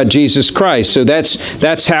came by Jesus Christ. So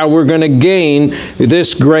that's how we're going to gain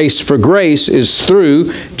this grace for grace, is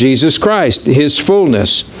through Jesus Christ, His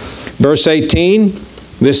fullness. Verse 18,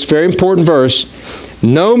 this very important verse,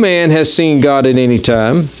 no man has seen God at any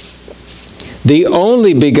time. The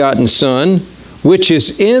only begotten Son, which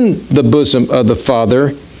is in the bosom of the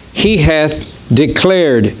Father, He hath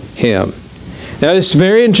declared Him. Now, this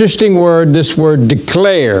very interesting word, this word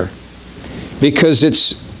declare, because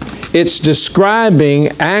it's describing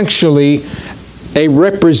actually a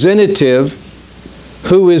representative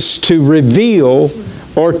who is to reveal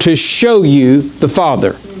or to show you the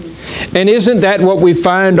Father. And isn't that what we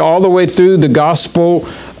find all the way through the gospel?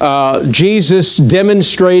 Jesus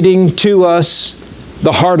demonstrating to us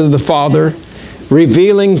the heart of the Father,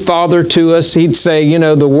 revealing Father to us. He'd say,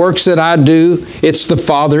 the works that I do, it's the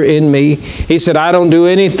Father in me. He said, I don't do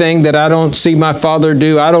anything that I don't see my Father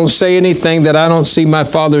do. I don't say anything that I don't see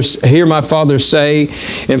hear my Father say.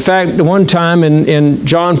 In fact, one time in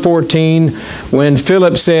John 14, when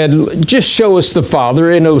Philip said, just show us the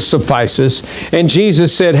Father and it'll suffice us. And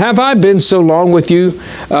Jesus said, have I been so long with you,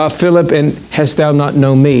 Philip, and hast thou not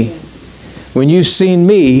known me? When you've seen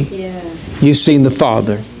me, you've seen the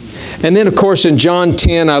Father. And then, of course, in John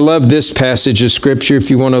 10, I love this passage of Scripture. If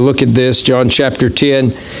you want to look at this, John chapter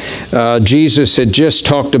 10, Jesus had just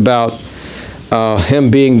talked about Him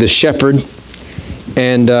being the shepherd.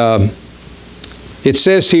 And it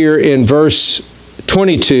says here in verse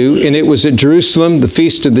 22, and it was at Jerusalem, the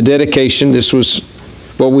feast of the dedication. This was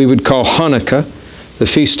what we would call Hanukkah, the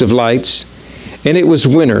Feast of Lights. And it was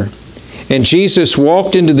winter. And Jesus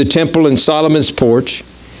walked into the temple in Solomon's porch.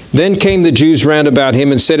 Then came the Jews round about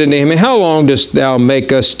Him and said unto Him, how long dost thou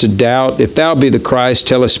make us to doubt? If thou be the Christ,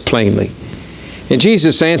 tell us plainly. And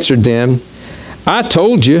Jesus answered them, I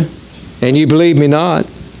told you, and you believe me not.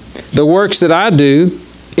 The works that I do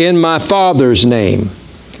in my Father's name,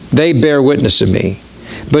 they bear witness of me.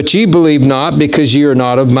 But ye believe not, because ye are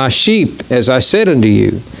not of my sheep, as I said unto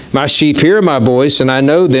you. My sheep hear my voice, and I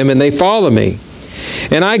know them, and they follow me.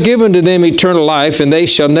 And I give unto them eternal life, and they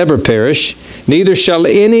shall never perish, neither shall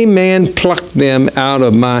any man pluck them out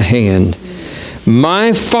of my hand.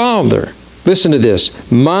 My Father, listen to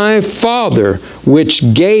this, my Father,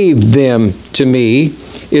 which gave them to me,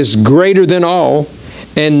 is greater than all,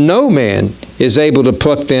 and no man is able to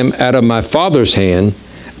pluck them out of my Father's hand.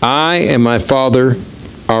 I and my Father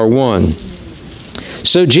are one.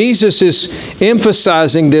 So Jesus is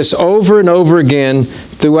emphasizing this over and over again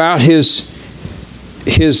throughout his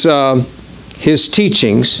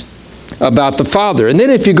teachings about the Father. And then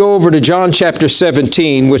if you go over to John chapter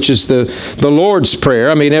 17, which is the Lord's Prayer,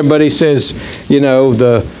 I mean, everybody says,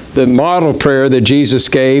 the model prayer that Jesus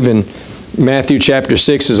gave, and Matthew chapter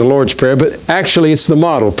 6 is the Lord's Prayer, but actually it's the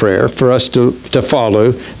model prayer for us to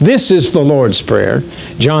follow. This is the Lord's Prayer,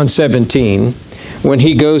 John 17, when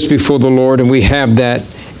he goes before the Lord, and we have that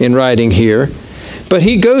in writing here. But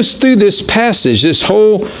he goes through this passage, this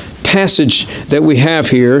whole passage that we have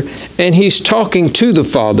here, and he's talking to the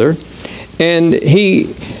Father, and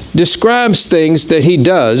he describes things that he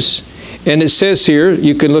does. And it says here,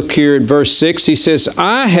 you can look here at verse 6, he says,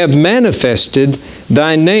 I have manifested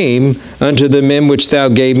thy name unto the men which thou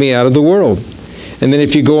gave me out of the world. And then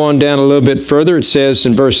if you go on down a little bit further, it says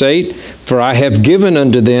in verse 8, for I have given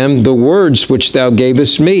unto them the words which thou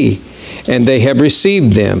gavest me, and they have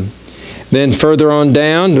received them. Then further on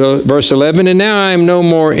down, verse 11, and now I am no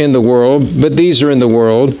more in the world, but these are in the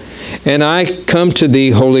world, and I come to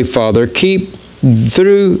thee, Holy Father, keep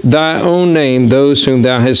through thy own name those whom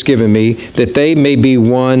thou hast given me, that they may be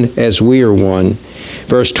one as we are one.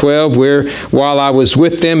 Verse 12, where while I was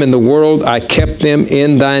with them in the world, I kept them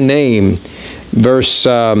in thy name. Verse,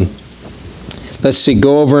 let's see,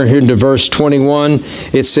 go over here to verse 21.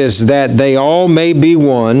 It says, that they all may be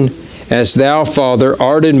one, as thou, Father,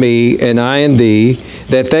 art in me, and I in thee,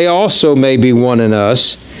 that they also may be one in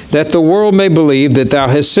us, that the world may believe that thou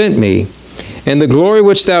hast sent me. And the glory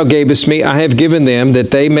which thou gavest me, I have given them,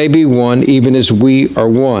 that they may be one, even as we are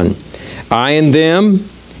one. I in them,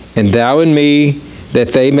 and thou in me, that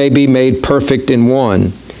they may be made perfect in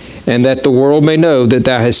one. And that the world may know that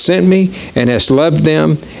thou hast sent me, and hast loved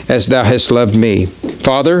them as thou hast loved me.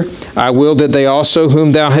 Father, I will that they also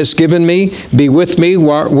whom thou hast given me be with me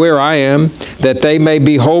where I am, that they may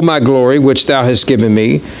behold my glory which thou hast given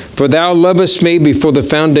me. For thou lovest me before the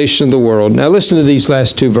foundation of the world. Now listen to these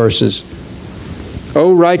last two verses.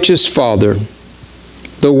 O righteous Father,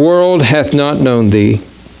 the world hath not known thee.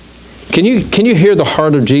 Can you hear the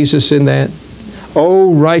heart of Jesus in that?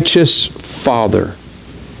 O righteous Father,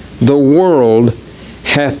 the world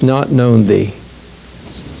hath not known thee,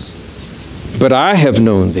 but I have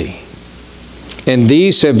known thee, and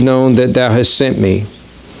these have known that thou hast sent me.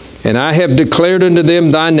 And I have declared unto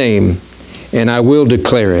them thy name, and I will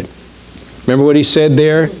declare it. Remember what he said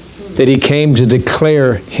there? That he came to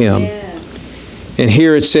declare him. Yes. And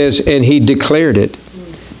here it says, and he declared it,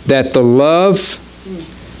 that the love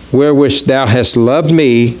wherewith thou hast loved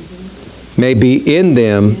me may be in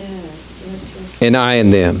them, and I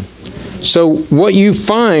in them. So what you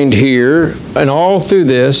find here and all through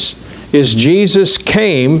this is Jesus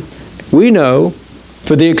came, we know,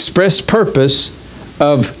 for the express purpose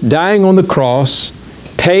of dying on the cross,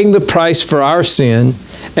 paying the price for our sin,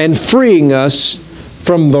 and freeing us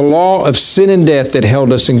from the law of sin and death that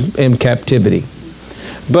held us in captivity.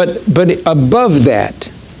 But above that,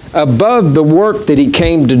 above the work that he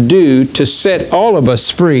came to do to set all of us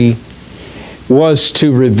free, was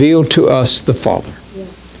to reveal to us the Father.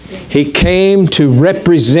 He came to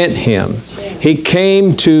represent him. He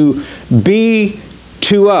came to be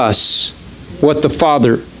to us what the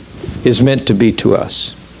Father is meant to be to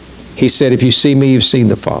us. He said, if you see me, you've seen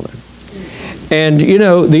the Father. And you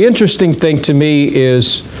know, the interesting thing to me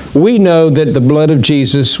is we know that the blood of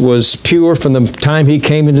Jesus was pure from the time he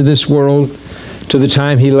came into this world to the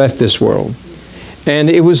time he left this world. And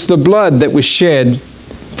it was the blood that was shed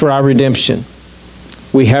for our redemption.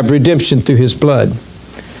 We have redemption through his blood.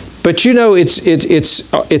 But you know,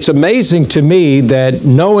 it's amazing to me that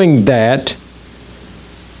knowing that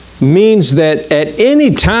means that at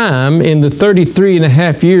any time in the 33 and a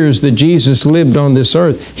half years that Jesus lived on this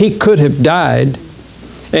earth, he could have died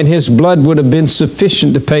and his blood would have been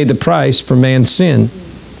sufficient to pay the price for man's sin.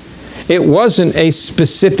 It wasn't a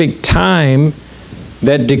specific time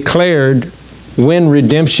that declared when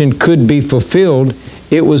redemption could be fulfilled.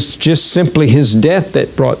 It was just simply his death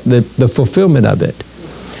that brought the fulfillment of it.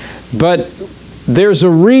 But there's a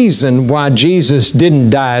reason why Jesus didn't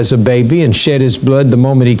die as a baby and shed his blood the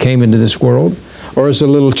moment he came into this world, or as a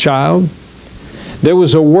little child. There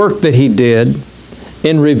was a work that he did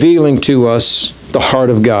in revealing to us the heart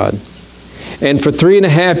of God. And for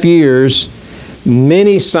 3.5 years,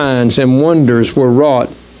 many signs and wonders were wrought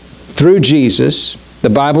through Jesus. The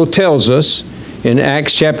Bible tells us in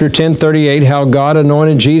Acts chapter 10:38 how God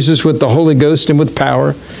anointed Jesus with the Holy Ghost and with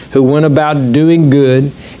power, who went about doing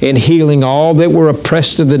good and healing all that were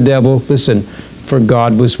oppressed of the devil. Listen, for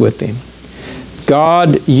God was with him.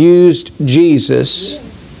 God used Jesus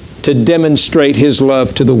to demonstrate his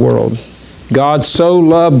love to the world. God so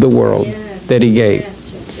loved the world that he gave.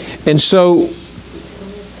 And so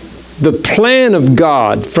the plan of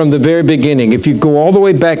God from the very beginning, if you go all the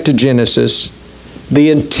way back to Genesis, the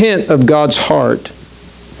intent of God's heart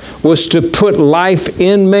was to put life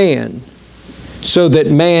in man so that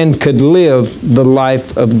man could live the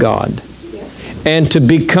life of God. and to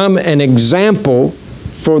become an example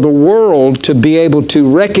for the world to be able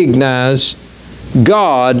to recognize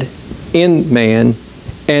God in man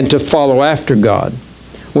and to follow after God.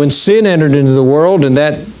 When sin entered into the world and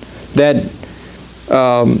that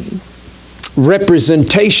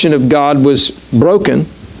representation of God was broken,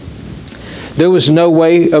 there was no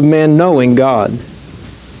way of man knowing God.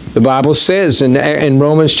 The Bible says in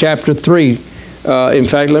Romans chapter 3, in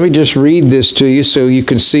fact, let me just read this to you so you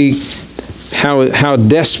can see how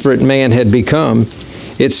desperate man had become.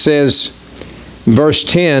 It says, verse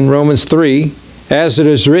 10, Romans 3, as it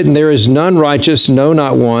is written, there is none righteous, no,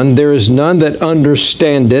 not one. There is none that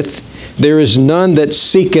understandeth. There is none that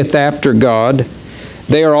seeketh after God.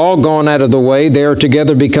 They are all gone out of the way. They are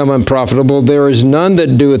together become unprofitable. There is none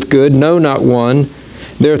that doeth good, no, not one.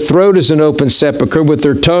 Their throat is an open sepulchre. With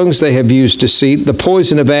their tongues they have used deceit. The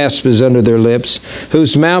poison of asp is under their lips,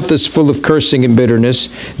 whose mouth is full of cursing and bitterness.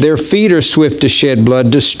 Their feet are swift to shed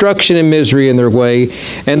blood. Destruction and misery in their way,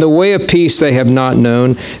 and the way of peace they have not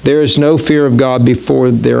known. There is no fear of God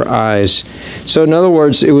before their eyes. So in other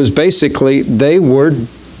words, it was basically they were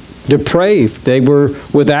depraved. They were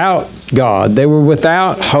without God. They were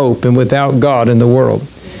without hope and without God in the world.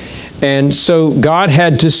 And so God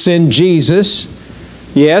had to send Jesus,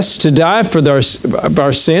 yes, to die for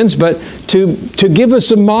our sins, but to give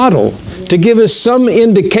us a model, to give us some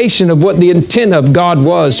indication of what the intent of God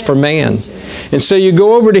was for man. And so you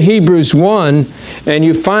go over to Hebrews 1 and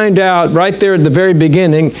you find out right there at the very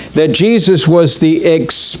beginning that Jesus was the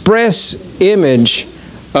express image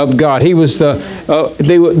of God. He was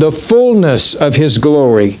the fullness of His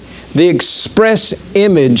glory, the express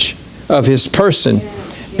image of His person.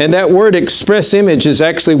 And that word express image is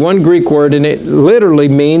actually one Greek word, and it literally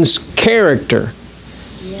means character.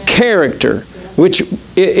 Character, which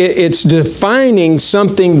it's defining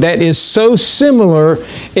something that is so similar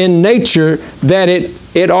in nature that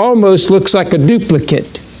it almost looks like a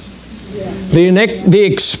duplicate. The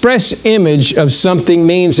express image of something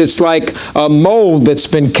means it's like a mold that's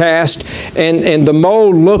been cast, and the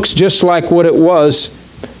mold looks just like what it was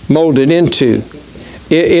molded into.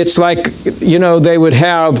 It's like, you know, they would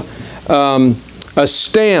have a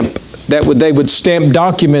stamp they would stamp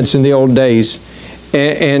documents in the old days,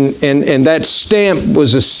 and that stamp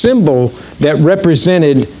was a symbol that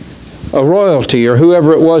represented a royalty or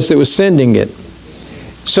whoever it was that was sending it.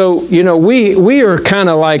 So, you know, we are kind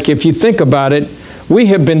of like, if you think about it, we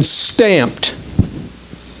have been stamped.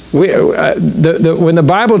 When the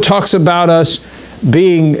Bible talks about us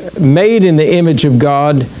being made in the image of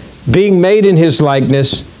God, being made in His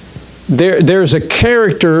likeness, there's a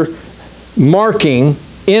character marking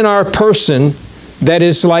in our person that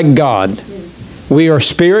is like God. We are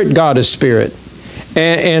spirit, God is spirit.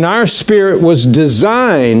 And our spirit was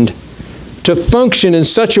designed to function in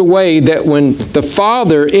such a way that when the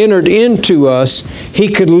Father entered into us, He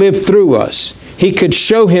could live through us. He could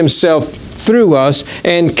show Himself through us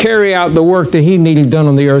and carry out the work that He needed done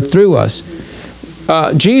on the earth through us.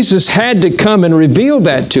 Jesus had to come and reveal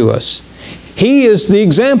that to us. He is the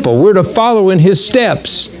example. We're to follow in His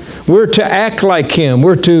steps. We're to act like Him.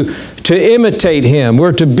 We're to imitate Him.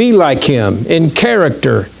 We're to be like Him in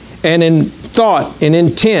character and in thought and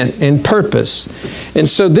intent and purpose. And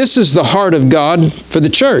so this is the heart of God for the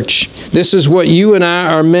church. This is what you and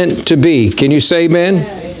I are meant to be. Can you say amen?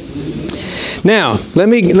 Now, let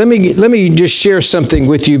me just share something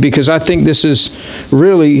with you, because I think this is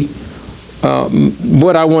really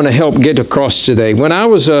what I want to help get across today. When I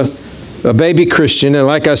was a baby Christian, and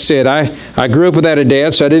like I said, I grew up without a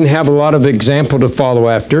dad, so I didn't have a lot of example to follow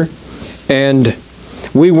after. And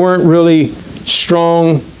we weren't really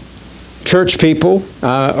strong church people.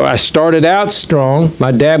 I started out strong.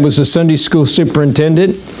 My dad was a Sunday school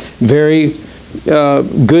superintendent, very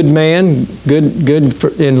good man,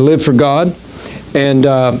 and lived for God. And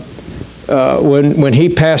when he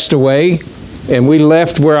passed away, and we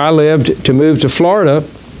left where I lived to move to Florida,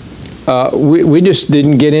 we just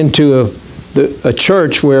didn't get into a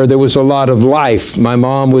church where there was a lot of life. My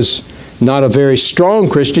mom was not a very strong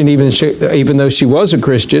Christian, even though she was a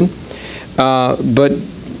Christian, but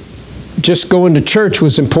just going to church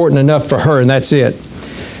was important enough for her, and that's it.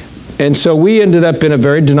 And so we ended up in a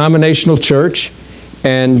very denominational church,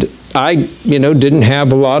 and I, didn't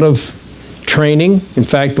have a lot of training. In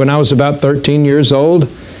fact, when I was about 13 years old,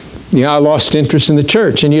 I lost interest in the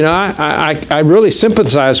church. And, I really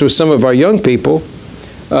sympathize with some of our young people,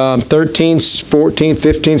 13, 14,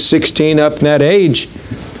 15, 16, up in that age,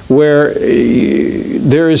 where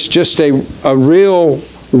there is just a real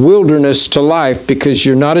wilderness to life, because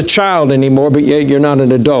you're not a child anymore, but yet you're not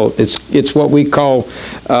an adult. It's what we call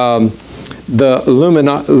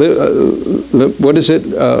what is it?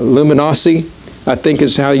 Luminosity, I think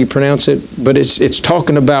is how you pronounce it. But it's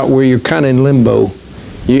talking about where you're kind of in limbo.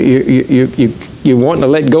 You want to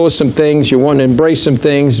let go of some things, you want to embrace some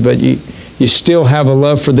things, but you still have a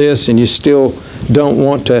love for this, and you still don't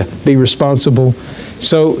want to be responsible.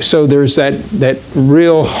 So there's that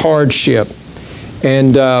real hardship,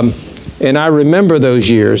 and I remember those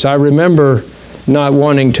years. I remember not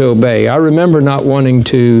wanting to obey. I remember not wanting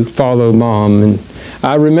to follow Mom, and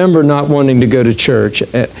I remember not wanting to go to church,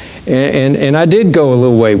 and I did go a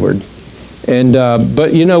little wayward. And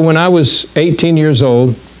but you know, when I was 18 years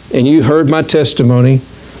old, and you heard my testimony,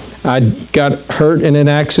 I got hurt in an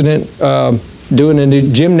accident doing a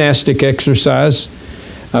gymnastic exercise.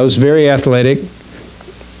 I was very athletic,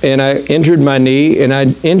 and I injured my knee, and I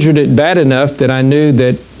injured it bad enough that I knew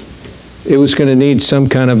that it was going to need some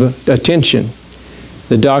kind of attention.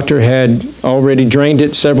 The doctor had already drained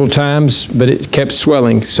it several times, but it kept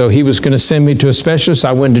swelling. So he was going to send me to a specialist.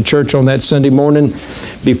 I went to church on that Sunday morning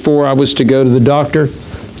before I was to go to the doctor.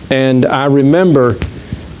 And I remember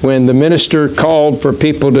when the minister called for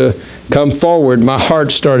people to come forward, my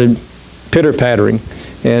heart started pitter-pattering.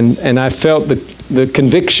 And I felt the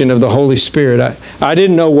conviction of the Holy Spirit. I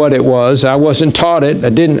didn't know what it was. I wasn't taught it. I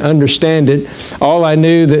didn't understand it. All I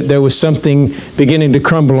knew that there was something beginning to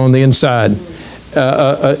crumble on the inside.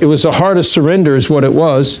 It was a heart of surrender is what it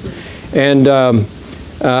was. And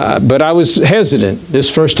but I was hesitant. This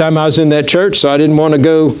first time I was in that church, so I didn't want to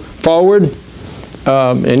go forward.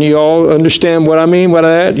 And you all understand what I mean by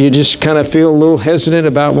that. You just kind of feel a little hesitant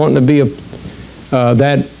about wanting to be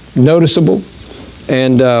that noticeable.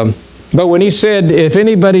 And but when he said, if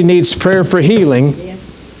anybody needs prayer for healing,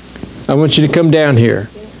 I want you to come down here.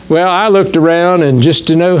 Well, I looked around, and just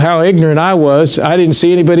to know how ignorant I was, I didn't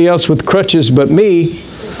see anybody else with crutches but me.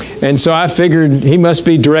 And so I figured he must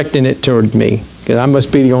be directing it toward me, because I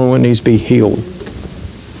must be the only one that needs to be healed.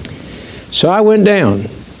 So I went down.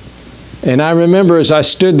 And I remember as I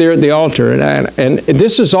stood there at the altar, and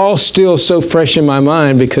this is all still so fresh in my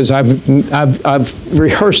mind because I've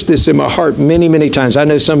rehearsed this in my heart many, many times. I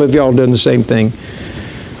know some of y'all have done the same thing.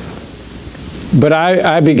 But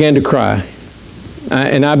I began to cry.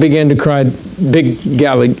 And I began to cry big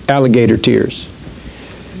alligator tears.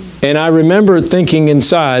 And I remember thinking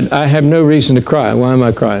inside, I have no reason to cry. Why am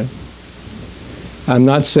I crying? I'm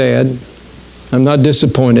not sad. I'm not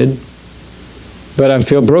disappointed. But I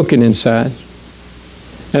feel broken inside.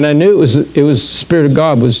 And I knew it was the Spirit of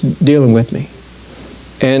God was dealing with me.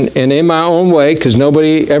 And in my own way, because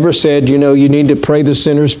nobody ever said, you know, you need to pray the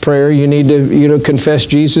sinner's prayer. You need to, you know, confess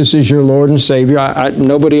Jesus as your Lord and Savior.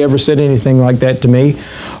 Nobody ever said anything like that to me.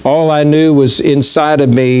 All I knew was inside of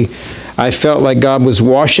me, I felt like God was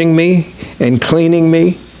washing me and cleaning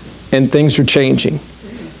me, and things were changing.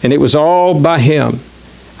 And it was all by Him.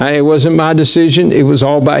 It wasn't my decision. It was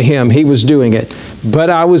all by Him. He was doing it.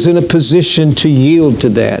 But I was in a position to yield to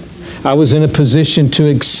that. I was in a position to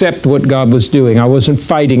accept what God was doing. I wasn't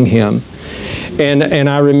fighting Him. And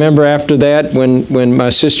I remember after that when my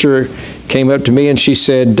sister came up to me and she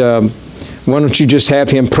said, why don't you just have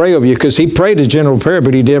him pray over you? Because he prayed a general prayer,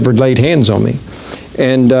 but he never laid hands on me.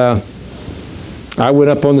 And I went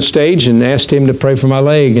up on the stage and asked him to pray for my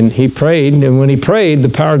leg. And he prayed. And when he prayed, the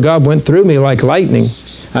power of God went through me like lightning.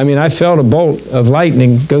 I mean, I felt a bolt of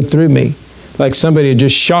lightning go through me, like somebody had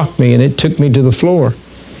just shocked me, and it took me to the floor.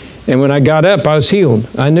 And when I got up, I was healed.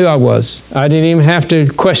 I knew I was. I didn't even have to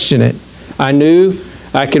question it. I knew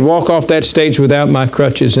I could walk off that stage without my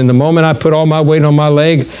crutches. And the moment I put all my weight on my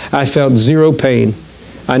leg, I felt zero pain.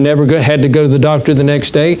 I never had to go to the doctor the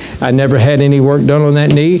next day. I never had any work done on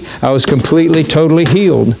that knee. I was completely, totally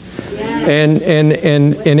healed. And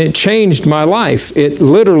it changed my life. It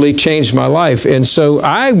literally changed my life. And so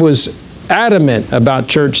I was adamant about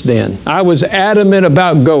church then. I was adamant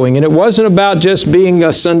about going. And it wasn't about just being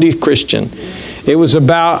a Sunday Christian. It was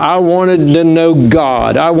about, I wanted to know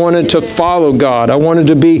God. I wanted to follow God. I wanted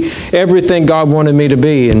to be everything God wanted me to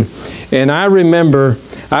be. And I remember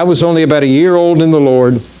I was only about a year old in the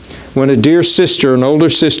Lord when a dear sister, an older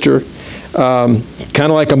sister, kind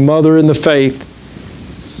of like a mother in the faith,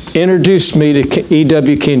 introduced me to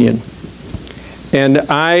E.W. Kenyon. And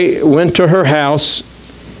I went to her house,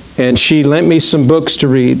 and she lent me some books to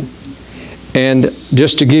read. And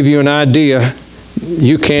just to give you an idea,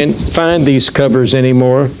 you can't find these covers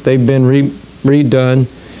anymore. They've been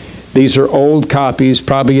redone. These are old copies,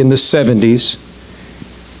 probably in the 70s.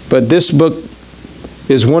 But this book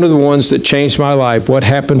is one of the ones that changed my life, What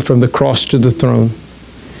Happened from the Cross to the Throne.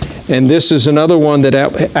 And this is another one that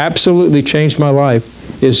absolutely changed my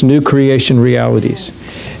life. is new creation realities.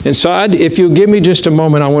 And so if you'll give me just a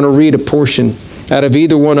moment, I want to read a portion out of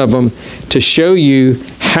either one of them to show you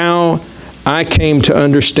how I came to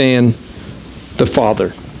understand the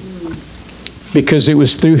Father. Because it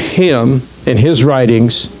was through him and his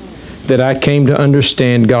writings that I came to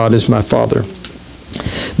understand God as my Father.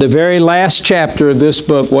 The very last chapter of this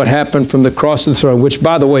book, What Happened from the Cross to the Throne, which,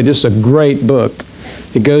 by the way, this is a great book.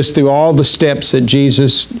 It goes through all the steps that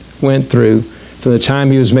Jesus went through from the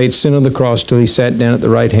time he was made sin on the cross till he sat down at the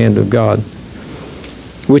right hand of God,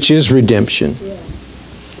 which is redemption.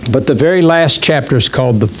 But the very last chapter is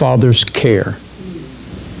called The Father's Care.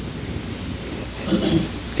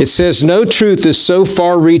 It says, no truth is so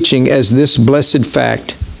far-reaching as this blessed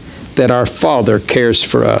fact that our Father cares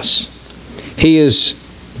for us. He is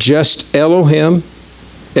just Elohim,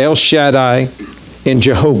 El Shaddai, and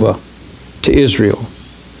Jehovah to Israel.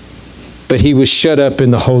 But he was shut up in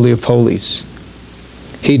the Holy of Holies.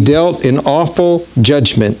 He dealt in awful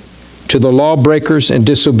judgment to the lawbreakers and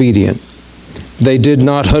disobedient. They did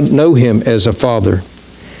not know him as a father.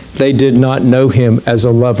 They did not know him as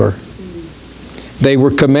a lover. They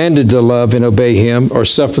were commanded to love and obey him or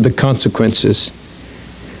suffer the consequences.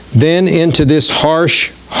 Then into this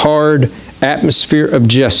harsh, hard atmosphere of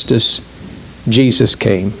justice, Jesus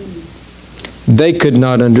came. They could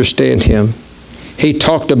not understand him. He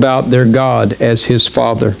talked about their God as his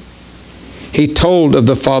Father. He told of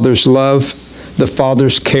the Father's love, the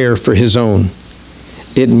Father's care for his own.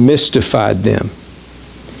 It mystified them.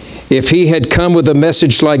 If he had come with a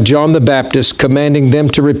message like John the Baptist, commanding them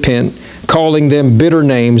to repent, calling them bitter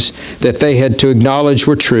names that they had to acknowledge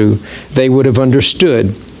were true, they would have understood.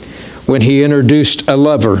 When he introduced a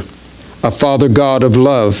lover, a Father God of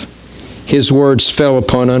love, his words fell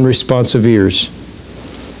upon unresponsive ears.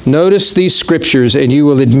 Notice these scriptures and you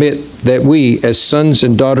will admit that we, as sons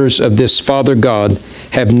and daughters of this Father God,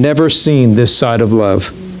 have never seen this side of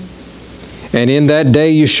love. And in that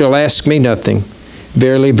day you shall ask me nothing.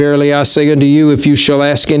 Verily, verily, I say unto you, if you shall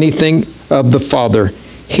ask anything of the Father,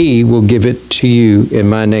 he will give it to you in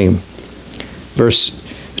my name.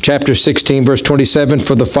 Chapter 16, verse 27,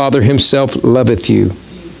 for the Father himself loveth you.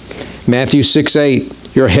 Matthew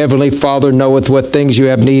 6:8, your heavenly Father knoweth what things you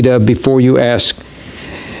have need of before you ask.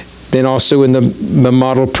 Then also in the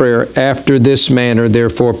model prayer, after this manner,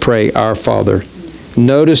 therefore pray, our Father.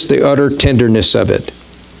 Notice the utter tenderness of it.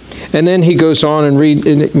 And then he goes on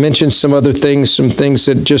and mentions some other things, some things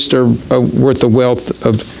that just are worth a wealth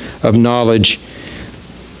of knowledge.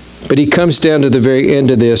 But he comes down to the very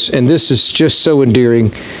end of this, and this is just so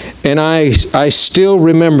endearing. And I still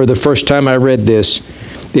remember the first time I read this,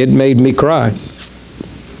 it made me cry.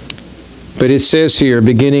 But it says here,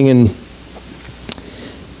 beginning in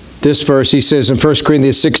this verse, he says in 1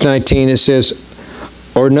 Corinthians 6:19, it says,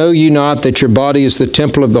 or know ye not that your body is the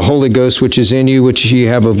temple of the Holy Ghost which is in you, which ye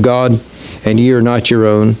have of God, and ye are not your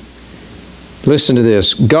own? Listen to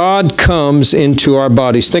this. God comes into our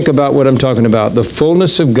bodies. Think about what I'm talking about. The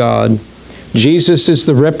fullness of God. Jesus is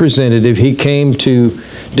the representative. He came to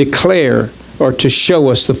declare or to show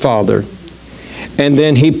us the Father. And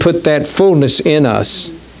then he put that fullness in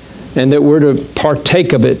us, and that we're to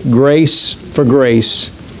partake of it, grace for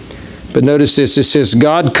grace. But notice this. It says,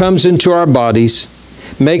 God comes into our bodies,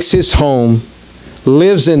 makes his home,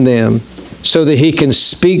 lives in them, so that he can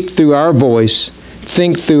speak through our voice,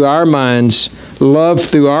 think through our minds, love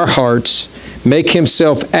through our hearts, make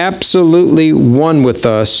himself absolutely one with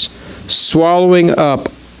us, swallowing up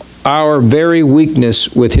our very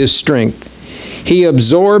weakness with his strength. He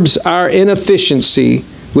absorbs our inefficiency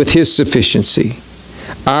with his sufficiency.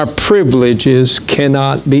 Our privileges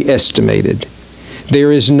cannot be estimated.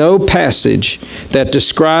 There is no passage that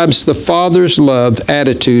describes the Father's love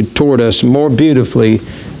attitude toward us more beautifully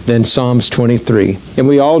than Psalms 23. And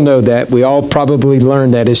we all know that. We all probably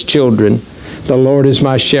learned that as children. The Lord is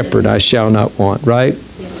my shepherd, I shall not want, right?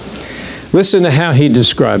 Listen to how he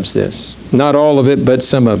describes this. Not all of it, but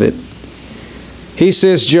some of it. He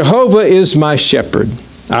says, Jehovah is my shepherd,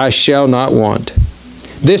 I shall not want.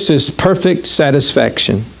 This is perfect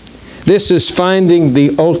satisfaction. This is finding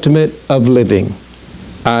the ultimate of living.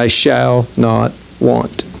 I shall not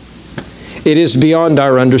want. It is beyond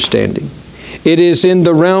our understanding. It is in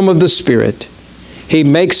the realm of the Spirit. He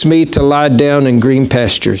makes me to lie down in green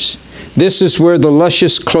pastures. This is where the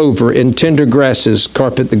luscious clover and tender grasses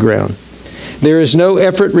carpet the ground. There is no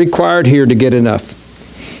effort required here to get enough.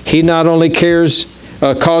 He not only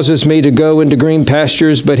causes me to go into green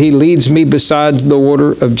pastures, but he leads me beside the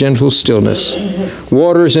water of gentle stillness.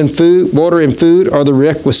 Water and food are the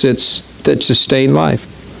requisites that sustain life.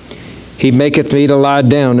 He maketh me to lie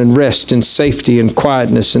down and rest in safety and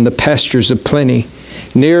quietness in the pastures of plenty.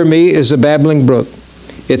 Near me is a babbling brook.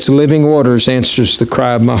 Its living waters answers the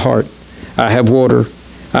cry of my heart. I have water.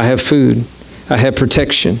 I have food. I have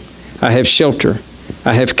protection. I have shelter.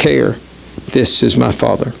 I have care. This is my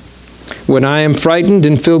Father. When I am frightened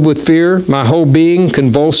and filled with fear, my whole being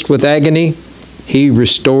convulsed with agony, He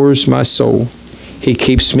restores my soul. He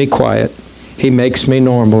keeps me quiet. He makes me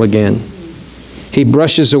normal again. He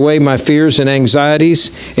brushes away my fears and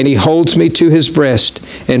anxieties, and He holds me to His breast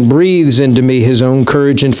and breathes into me His own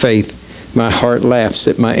courage and faith. My heart laughs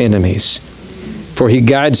at my enemies. For He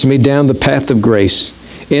guides me down the path of grace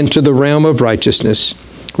into the realm of righteousness,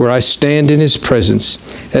 where I stand in His presence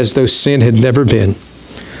as though sin had never been.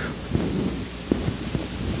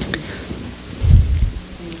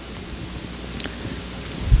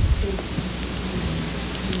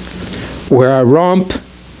 Where I romp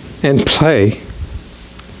and play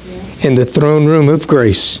in the throne room of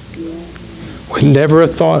grace with never a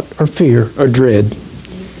thought or fear or dread.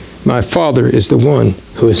 My Father is the one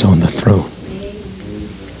who is on the throne.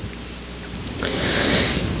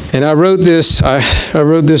 And I wrote this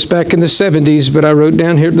back in the 70s, but I wrote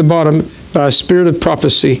down here at the bottom, by a spirit of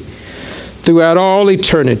prophecy, throughout all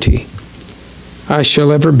eternity, I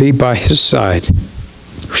shall ever be by His side.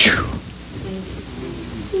 Whew.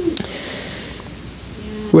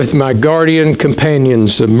 With my guardian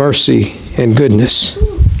companions of mercy and goodness.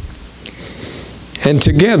 And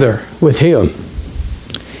together with Him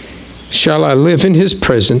shall I live in His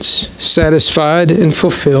presence, satisfied and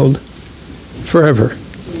fulfilled forever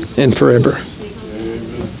and forever.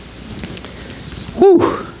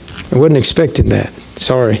 Whew! I wasn't expecting that.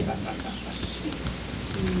 Sorry.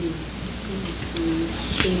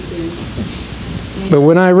 But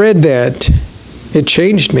when I read that, it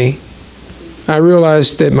changed me. I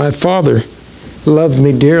realized that my Father loved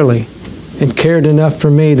me dearly and cared enough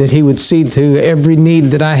for me that He would see through every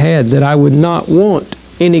need that I had, that I would not want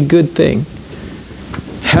any good thing.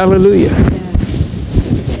 Hallelujah.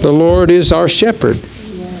 The Lord is our shepherd,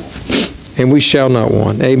 and we shall not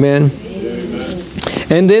want. Amen.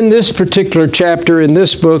 And then this particular chapter in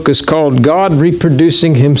this book is called God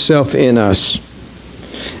Reproducing Himself in Us.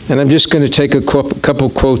 And I'm just going to take a couple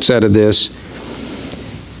quotes out of this.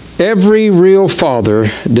 Every real father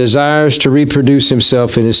desires to reproduce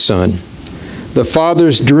himself in his son. The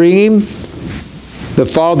father's dream,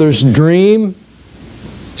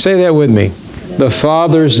 say that with me. The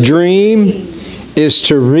Father's dream is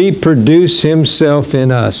to reproduce Himself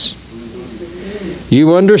in us.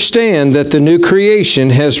 You understand that the new creation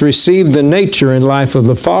has received the nature and life of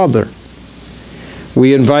the Father.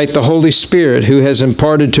 We invite the Holy Spirit, who has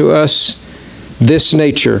imparted to us this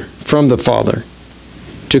nature from the Father,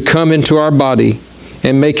 to come into our body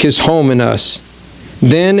and make His home in us.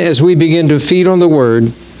 Then, as we begin to feed on the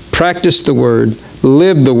Word, practice the Word,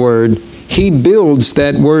 live the Word, He builds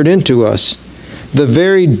that Word into us. The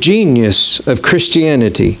very genius of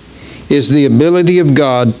Christianity is the ability of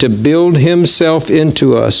God to build Himself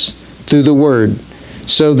into us through the Word,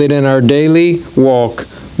 so that in our daily walk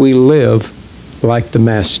we live like the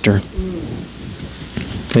Master.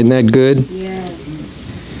 Isn't that good? Yes.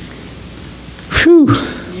 Whew.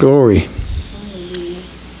 Glory.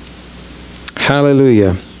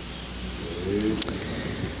 Hallelujah.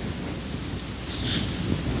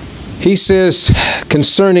 He says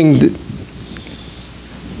concerning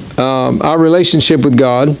our relationship with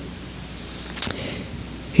God,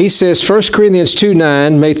 he says, 1 Corinthians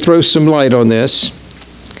 2:9 may throw some light on this.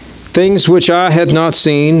 Things which eye hath not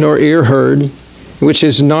seen, nor ear heard, which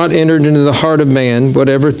has not entered into the heart of man,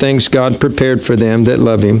 whatever things God prepared for them that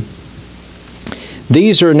love Him.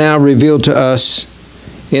 These are now revealed to us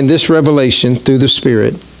in this revelation through the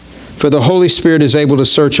Spirit. For the Holy Spirit is able to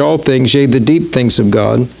search all things, yea, the deep things of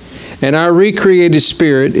God. And our recreated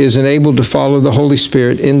spirit is enabled to follow the Holy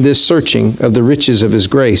Spirit in this searching of the riches of His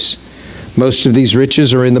grace. Most of these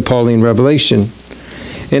riches are in the Pauline revelation.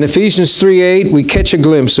 In Ephesians 3:8, we catch a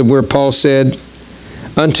glimpse of where Paul said,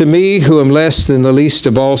 Unto me, who am less than the least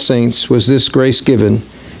of all saints, was this grace given,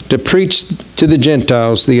 to preach to the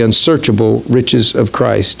Gentiles the unsearchable riches of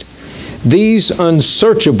Christ. These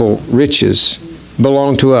unsearchable riches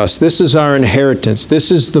belong to us. This is our inheritance.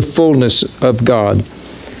 This is the fullness of God.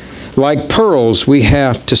 Like pearls, we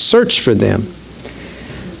have to search for them.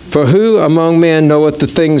 For who among men knoweth the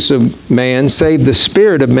things of man, save the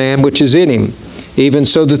spirit of man which is in him? Even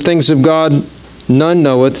so the things of God none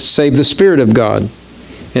knoweth, save the Spirit of God.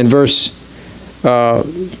 In verse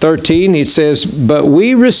 13, he says, But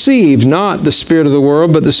we receive not the spirit of the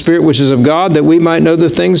world, but the Spirit which is of God, that we might know the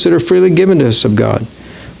things that are freely given to us of God.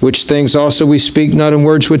 Which things also we speak, not in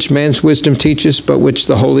words which man's wisdom teacheth, but which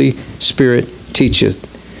the Holy Spirit teacheth.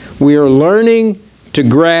 We are learning to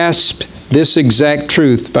grasp this exact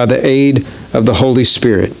truth by the aid of the Holy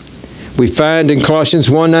Spirit. We find in Colossians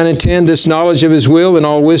 1, 9 and 10, this knowledge of His will and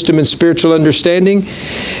all wisdom and spiritual understanding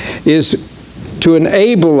is to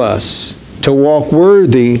enable us to walk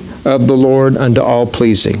worthy of the Lord unto all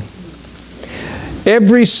pleasing.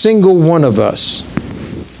 Every single one of us,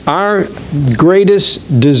 our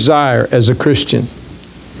greatest desire as a Christian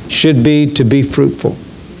should be to be fruitful.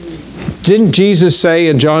 Didn't Jesus say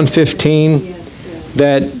in John 15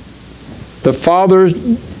 that the Father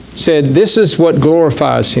said, this is what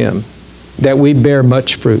glorifies Him, that we bear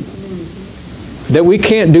much fruit? That we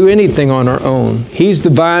can't do anything on our own. He's the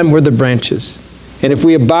vine, we're the branches. And if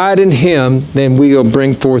we abide in Him, then we will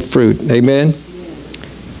bring forth fruit. Amen?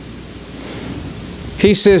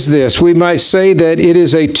 He says this, we might say that it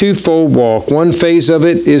is a twofold walk. One phase of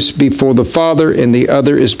it is before the Father, and the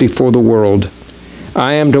other is before the world.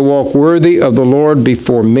 I am to walk worthy of the Lord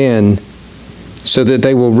before men, so that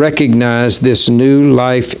they will recognize this new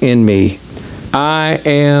life in me. I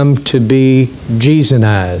am to be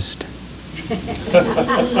Jesusized.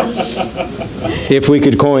 If we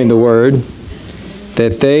could coin the word,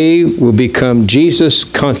 that they will become Jesus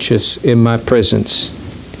conscious in my presence.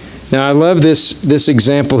 Now I love this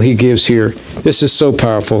example he gives here. This is so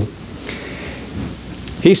powerful.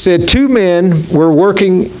 He said 2 men were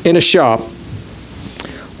working in a shop.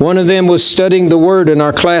 One of them was studying the word in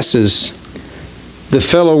our classes. The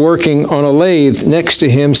fellow working on a lathe next to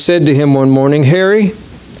him said to him one morning, Harry,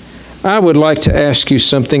 I would like to ask you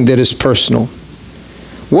something that is personal.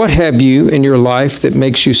 What have you in your life that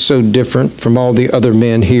makes you so different from all the other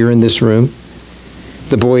men here in this room?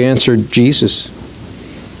 The boy answered, Jesus.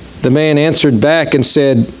 The man answered back and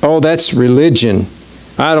said, oh, that's religion.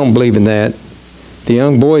 I don't believe in that. The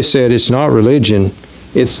young boy said, it's not religion,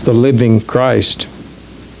 it's the living Christ.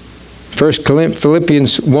 1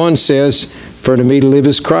 Philippians 1 says, for to me to live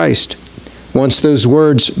is Christ. Once those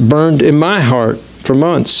words burned in my heart for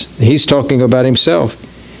months. He's talking about himself.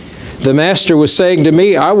 The Master was saying to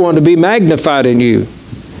me, I want to be magnified in you.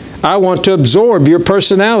 I want to absorb your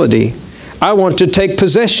personality. I want to take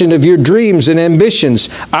possession of your dreams and ambitions.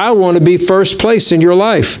 I want to be first place in your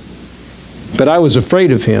life. But I was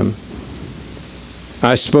afraid of him.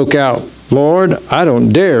 I spoke out, Lord, I don't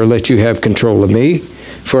dare let you have control of me.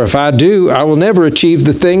 For if I do, I will never achieve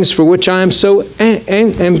the things for which I am so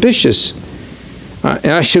ambitious.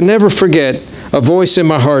 I shall never forget, a voice in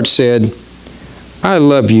my heart said, I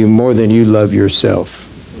love you more than you love yourself.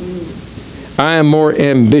 I am more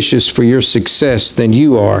ambitious for your success than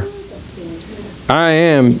you are. I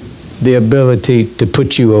am the ability to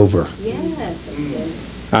put you over.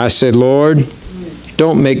 I said, Lord,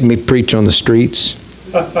 don't make me preach on the streets.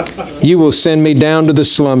 You will send me down to the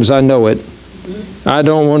slums, I know it. I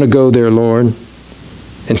don't want to go there, Lord.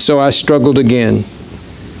 And so I struggled again.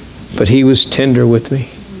 But He was tender with me.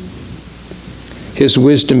 His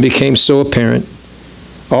wisdom became so apparent.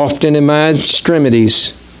 Often in my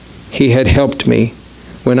extremities, He had helped me.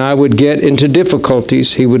 When I would get into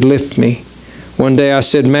difficulties, He would lift me. One day I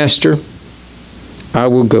said, Master, I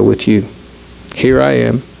will go with you. Here I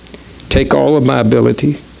am. Take all of my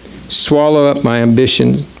ability. Swallow up my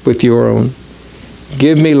ambition with your own.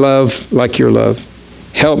 Give me love like your love.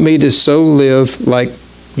 Help me to so live like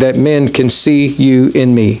that men can see you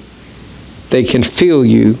in me. They can feel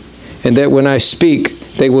you, and that when I speak,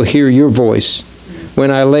 they will hear your voice.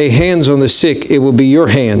 When I lay hands on the sick, it will be your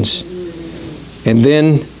hands. And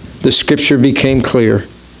then the scripture became clear.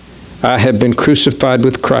 I have been crucified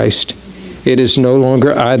with Christ. It is no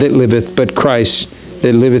longer I that liveth, but Christ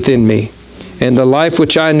that liveth in me. And the life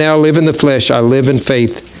which I now live in the flesh, I live in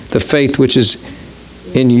faith, the faith which is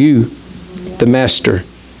in you, the Master,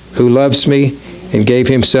 who loves me and gave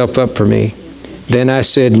Himself up for me. Then I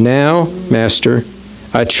said, now, Master,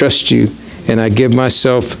 I trust you, and I give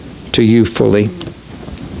myself to you fully.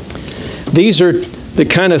 These are the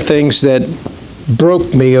kind of things that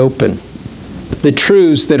broke me open. The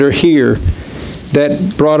truths that are here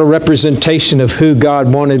that brought a representation of who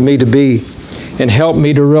God wanted me to be and helped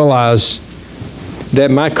me to realize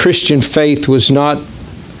that my Christian faith was not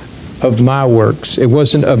of my works. It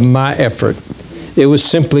wasn't of my effort. It was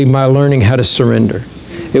simply my learning how to surrender.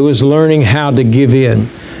 It was learning how to give in,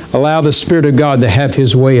 allow the Spirit of God to have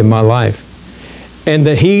His way in my life. And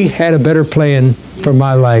that He had a better plan for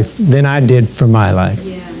my life than I did for my life.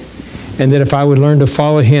 Yes. And that if I would learn to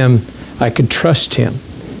follow Him, I could trust Him,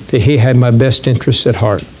 that He had my best interests at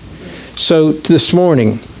heart. So this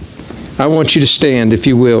morning, I want you to stand, if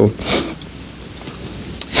you will.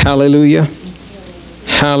 Hallelujah.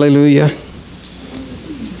 Hallelujah.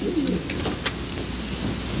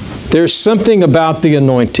 There's something about the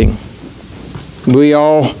anointing We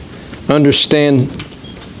all understand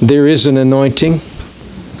there is an anointing.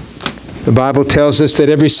 The Bible tells us that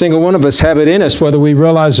every single one of us have it in us, whether we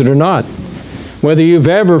realize it or not. Whether you've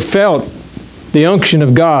ever felt the unction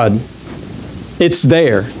of God, it's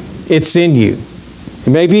there. It's in you. It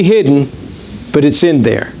may be hidden, but it's in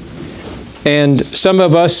there. And some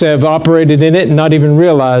of us have operated in it and not even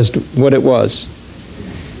realized what it was.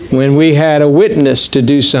 When we had a witness to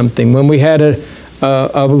do something, when we had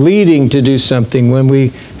a leading to do something, when we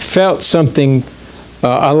felt something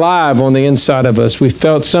alive on the inside of us, we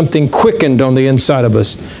felt something quickened on the inside of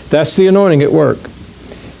us. That's the anointing at work.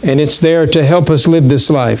 And it's there to help us live this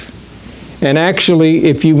life. And actually,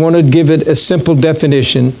 if you want to give it a simple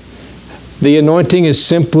definition, the anointing is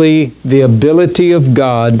simply the ability of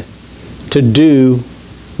God to do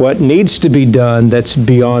what needs to be done that's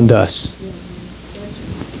beyond us.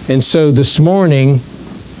 And so this morning,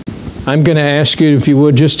 I'm going to ask you, if you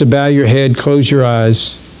would, just to bow your head, close your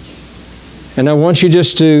eyes. And I want you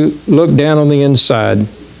just to look down on the inside.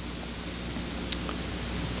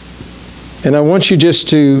 And I want you just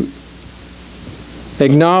to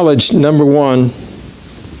acknowledge, number one,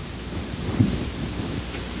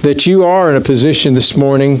 that you are in a position this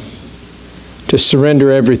morning to surrender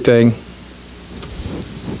everything.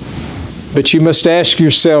 But you must ask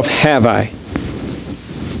yourself, have I?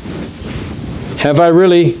 Have I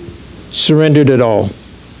really surrendered it all?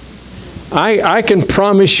 I can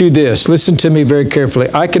promise you this. Listen to me very carefully.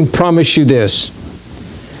 I can promise you this.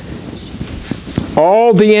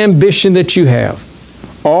 All the ambition that you have,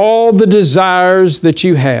 all the desires that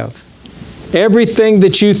you have, everything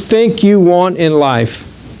that you think you want in life,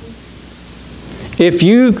 if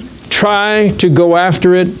you try to go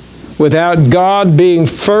after it without God being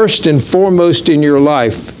first and foremost in your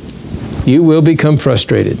life, you will become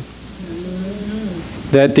frustrated.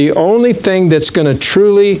 That the only thing that's going to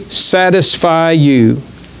truly satisfy you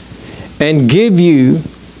and give you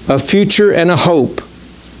a future and a hope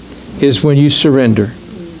is when you surrender.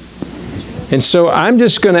 And so I'm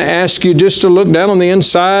just going to ask you just to look down on the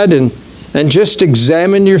inside and just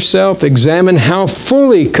examine yourself, examine how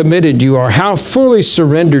fully committed you are, how fully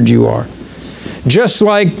surrendered you are. Just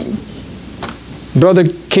like Brother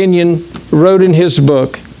Kenyon wrote in his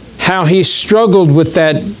book, how he struggled with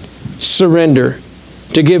that surrender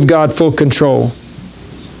to give God full control,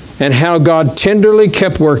 and how God tenderly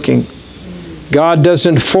kept working. God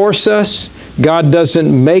doesn't force us. God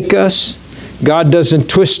doesn't make us. God doesn't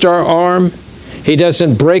twist our arm. He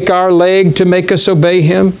doesn't break our leg to make us obey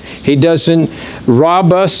Him. He doesn't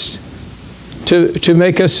rob us to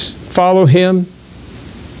make us follow Him.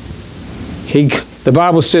 The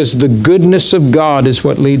Bible says the goodness of God is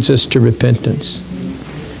what leads us to repentance.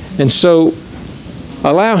 And so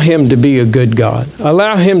allow Him to be a good God.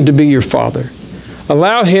 Allow Him to be your Father.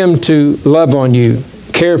 Allow Him to love on you,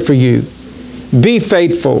 care for you. Be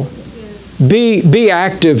faithful. Be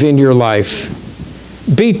active in your life.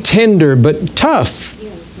 Be tender but tough.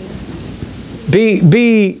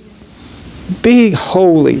 Be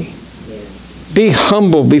holy. Be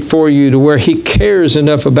humble before you to where He cares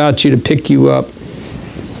enough about you to pick you up.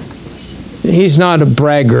 He's not a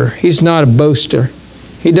bragger. He's not a boaster.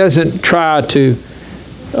 He doesn't try to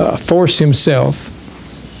force Himself,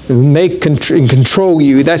 make and control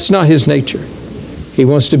you. That's not His nature. He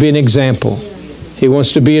wants to be an example. He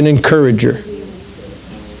wants to be an encourager.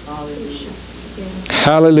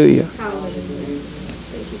 Hallelujah.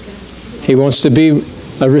 He wants to be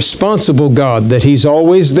a responsible God, that He's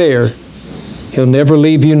always there. He'll never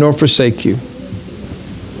leave you nor forsake you.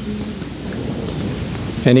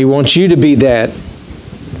 And He wants you to be that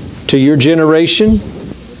to your generation,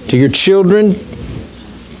 to your children,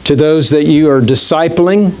 to those that you are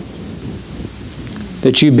discipling,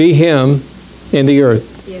 that you be Him in the earth.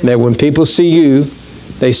 Yeah. That when people see you,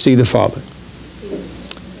 they see the Father.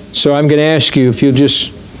 So I'm going to ask you, if you'll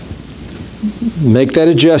just make that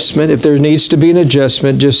adjustment. If there needs to be an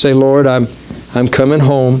adjustment, just say, Lord, I'm coming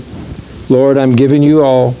home. Lord, I'm giving you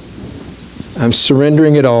all. I'm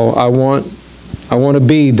surrendering it all. I want to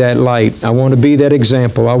be that light. I want to be that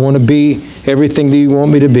example. I want to be everything that you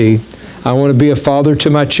want me to be. I want to be a father to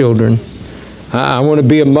my children. I want to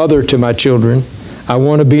be a mother to my children. I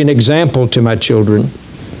want to be an example to my children.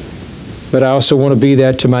 But I also want to be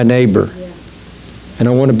that to my neighbor. And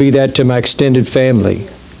I want to be that to my extended family.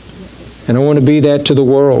 And I want to be that to the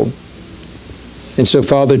world. And so,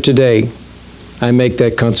 Father, today, I make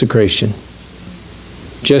that consecration.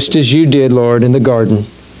 Just as you did, Lord, in the garden,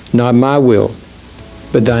 not my will,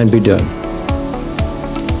 but thine be done.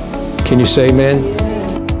 Can you say amen?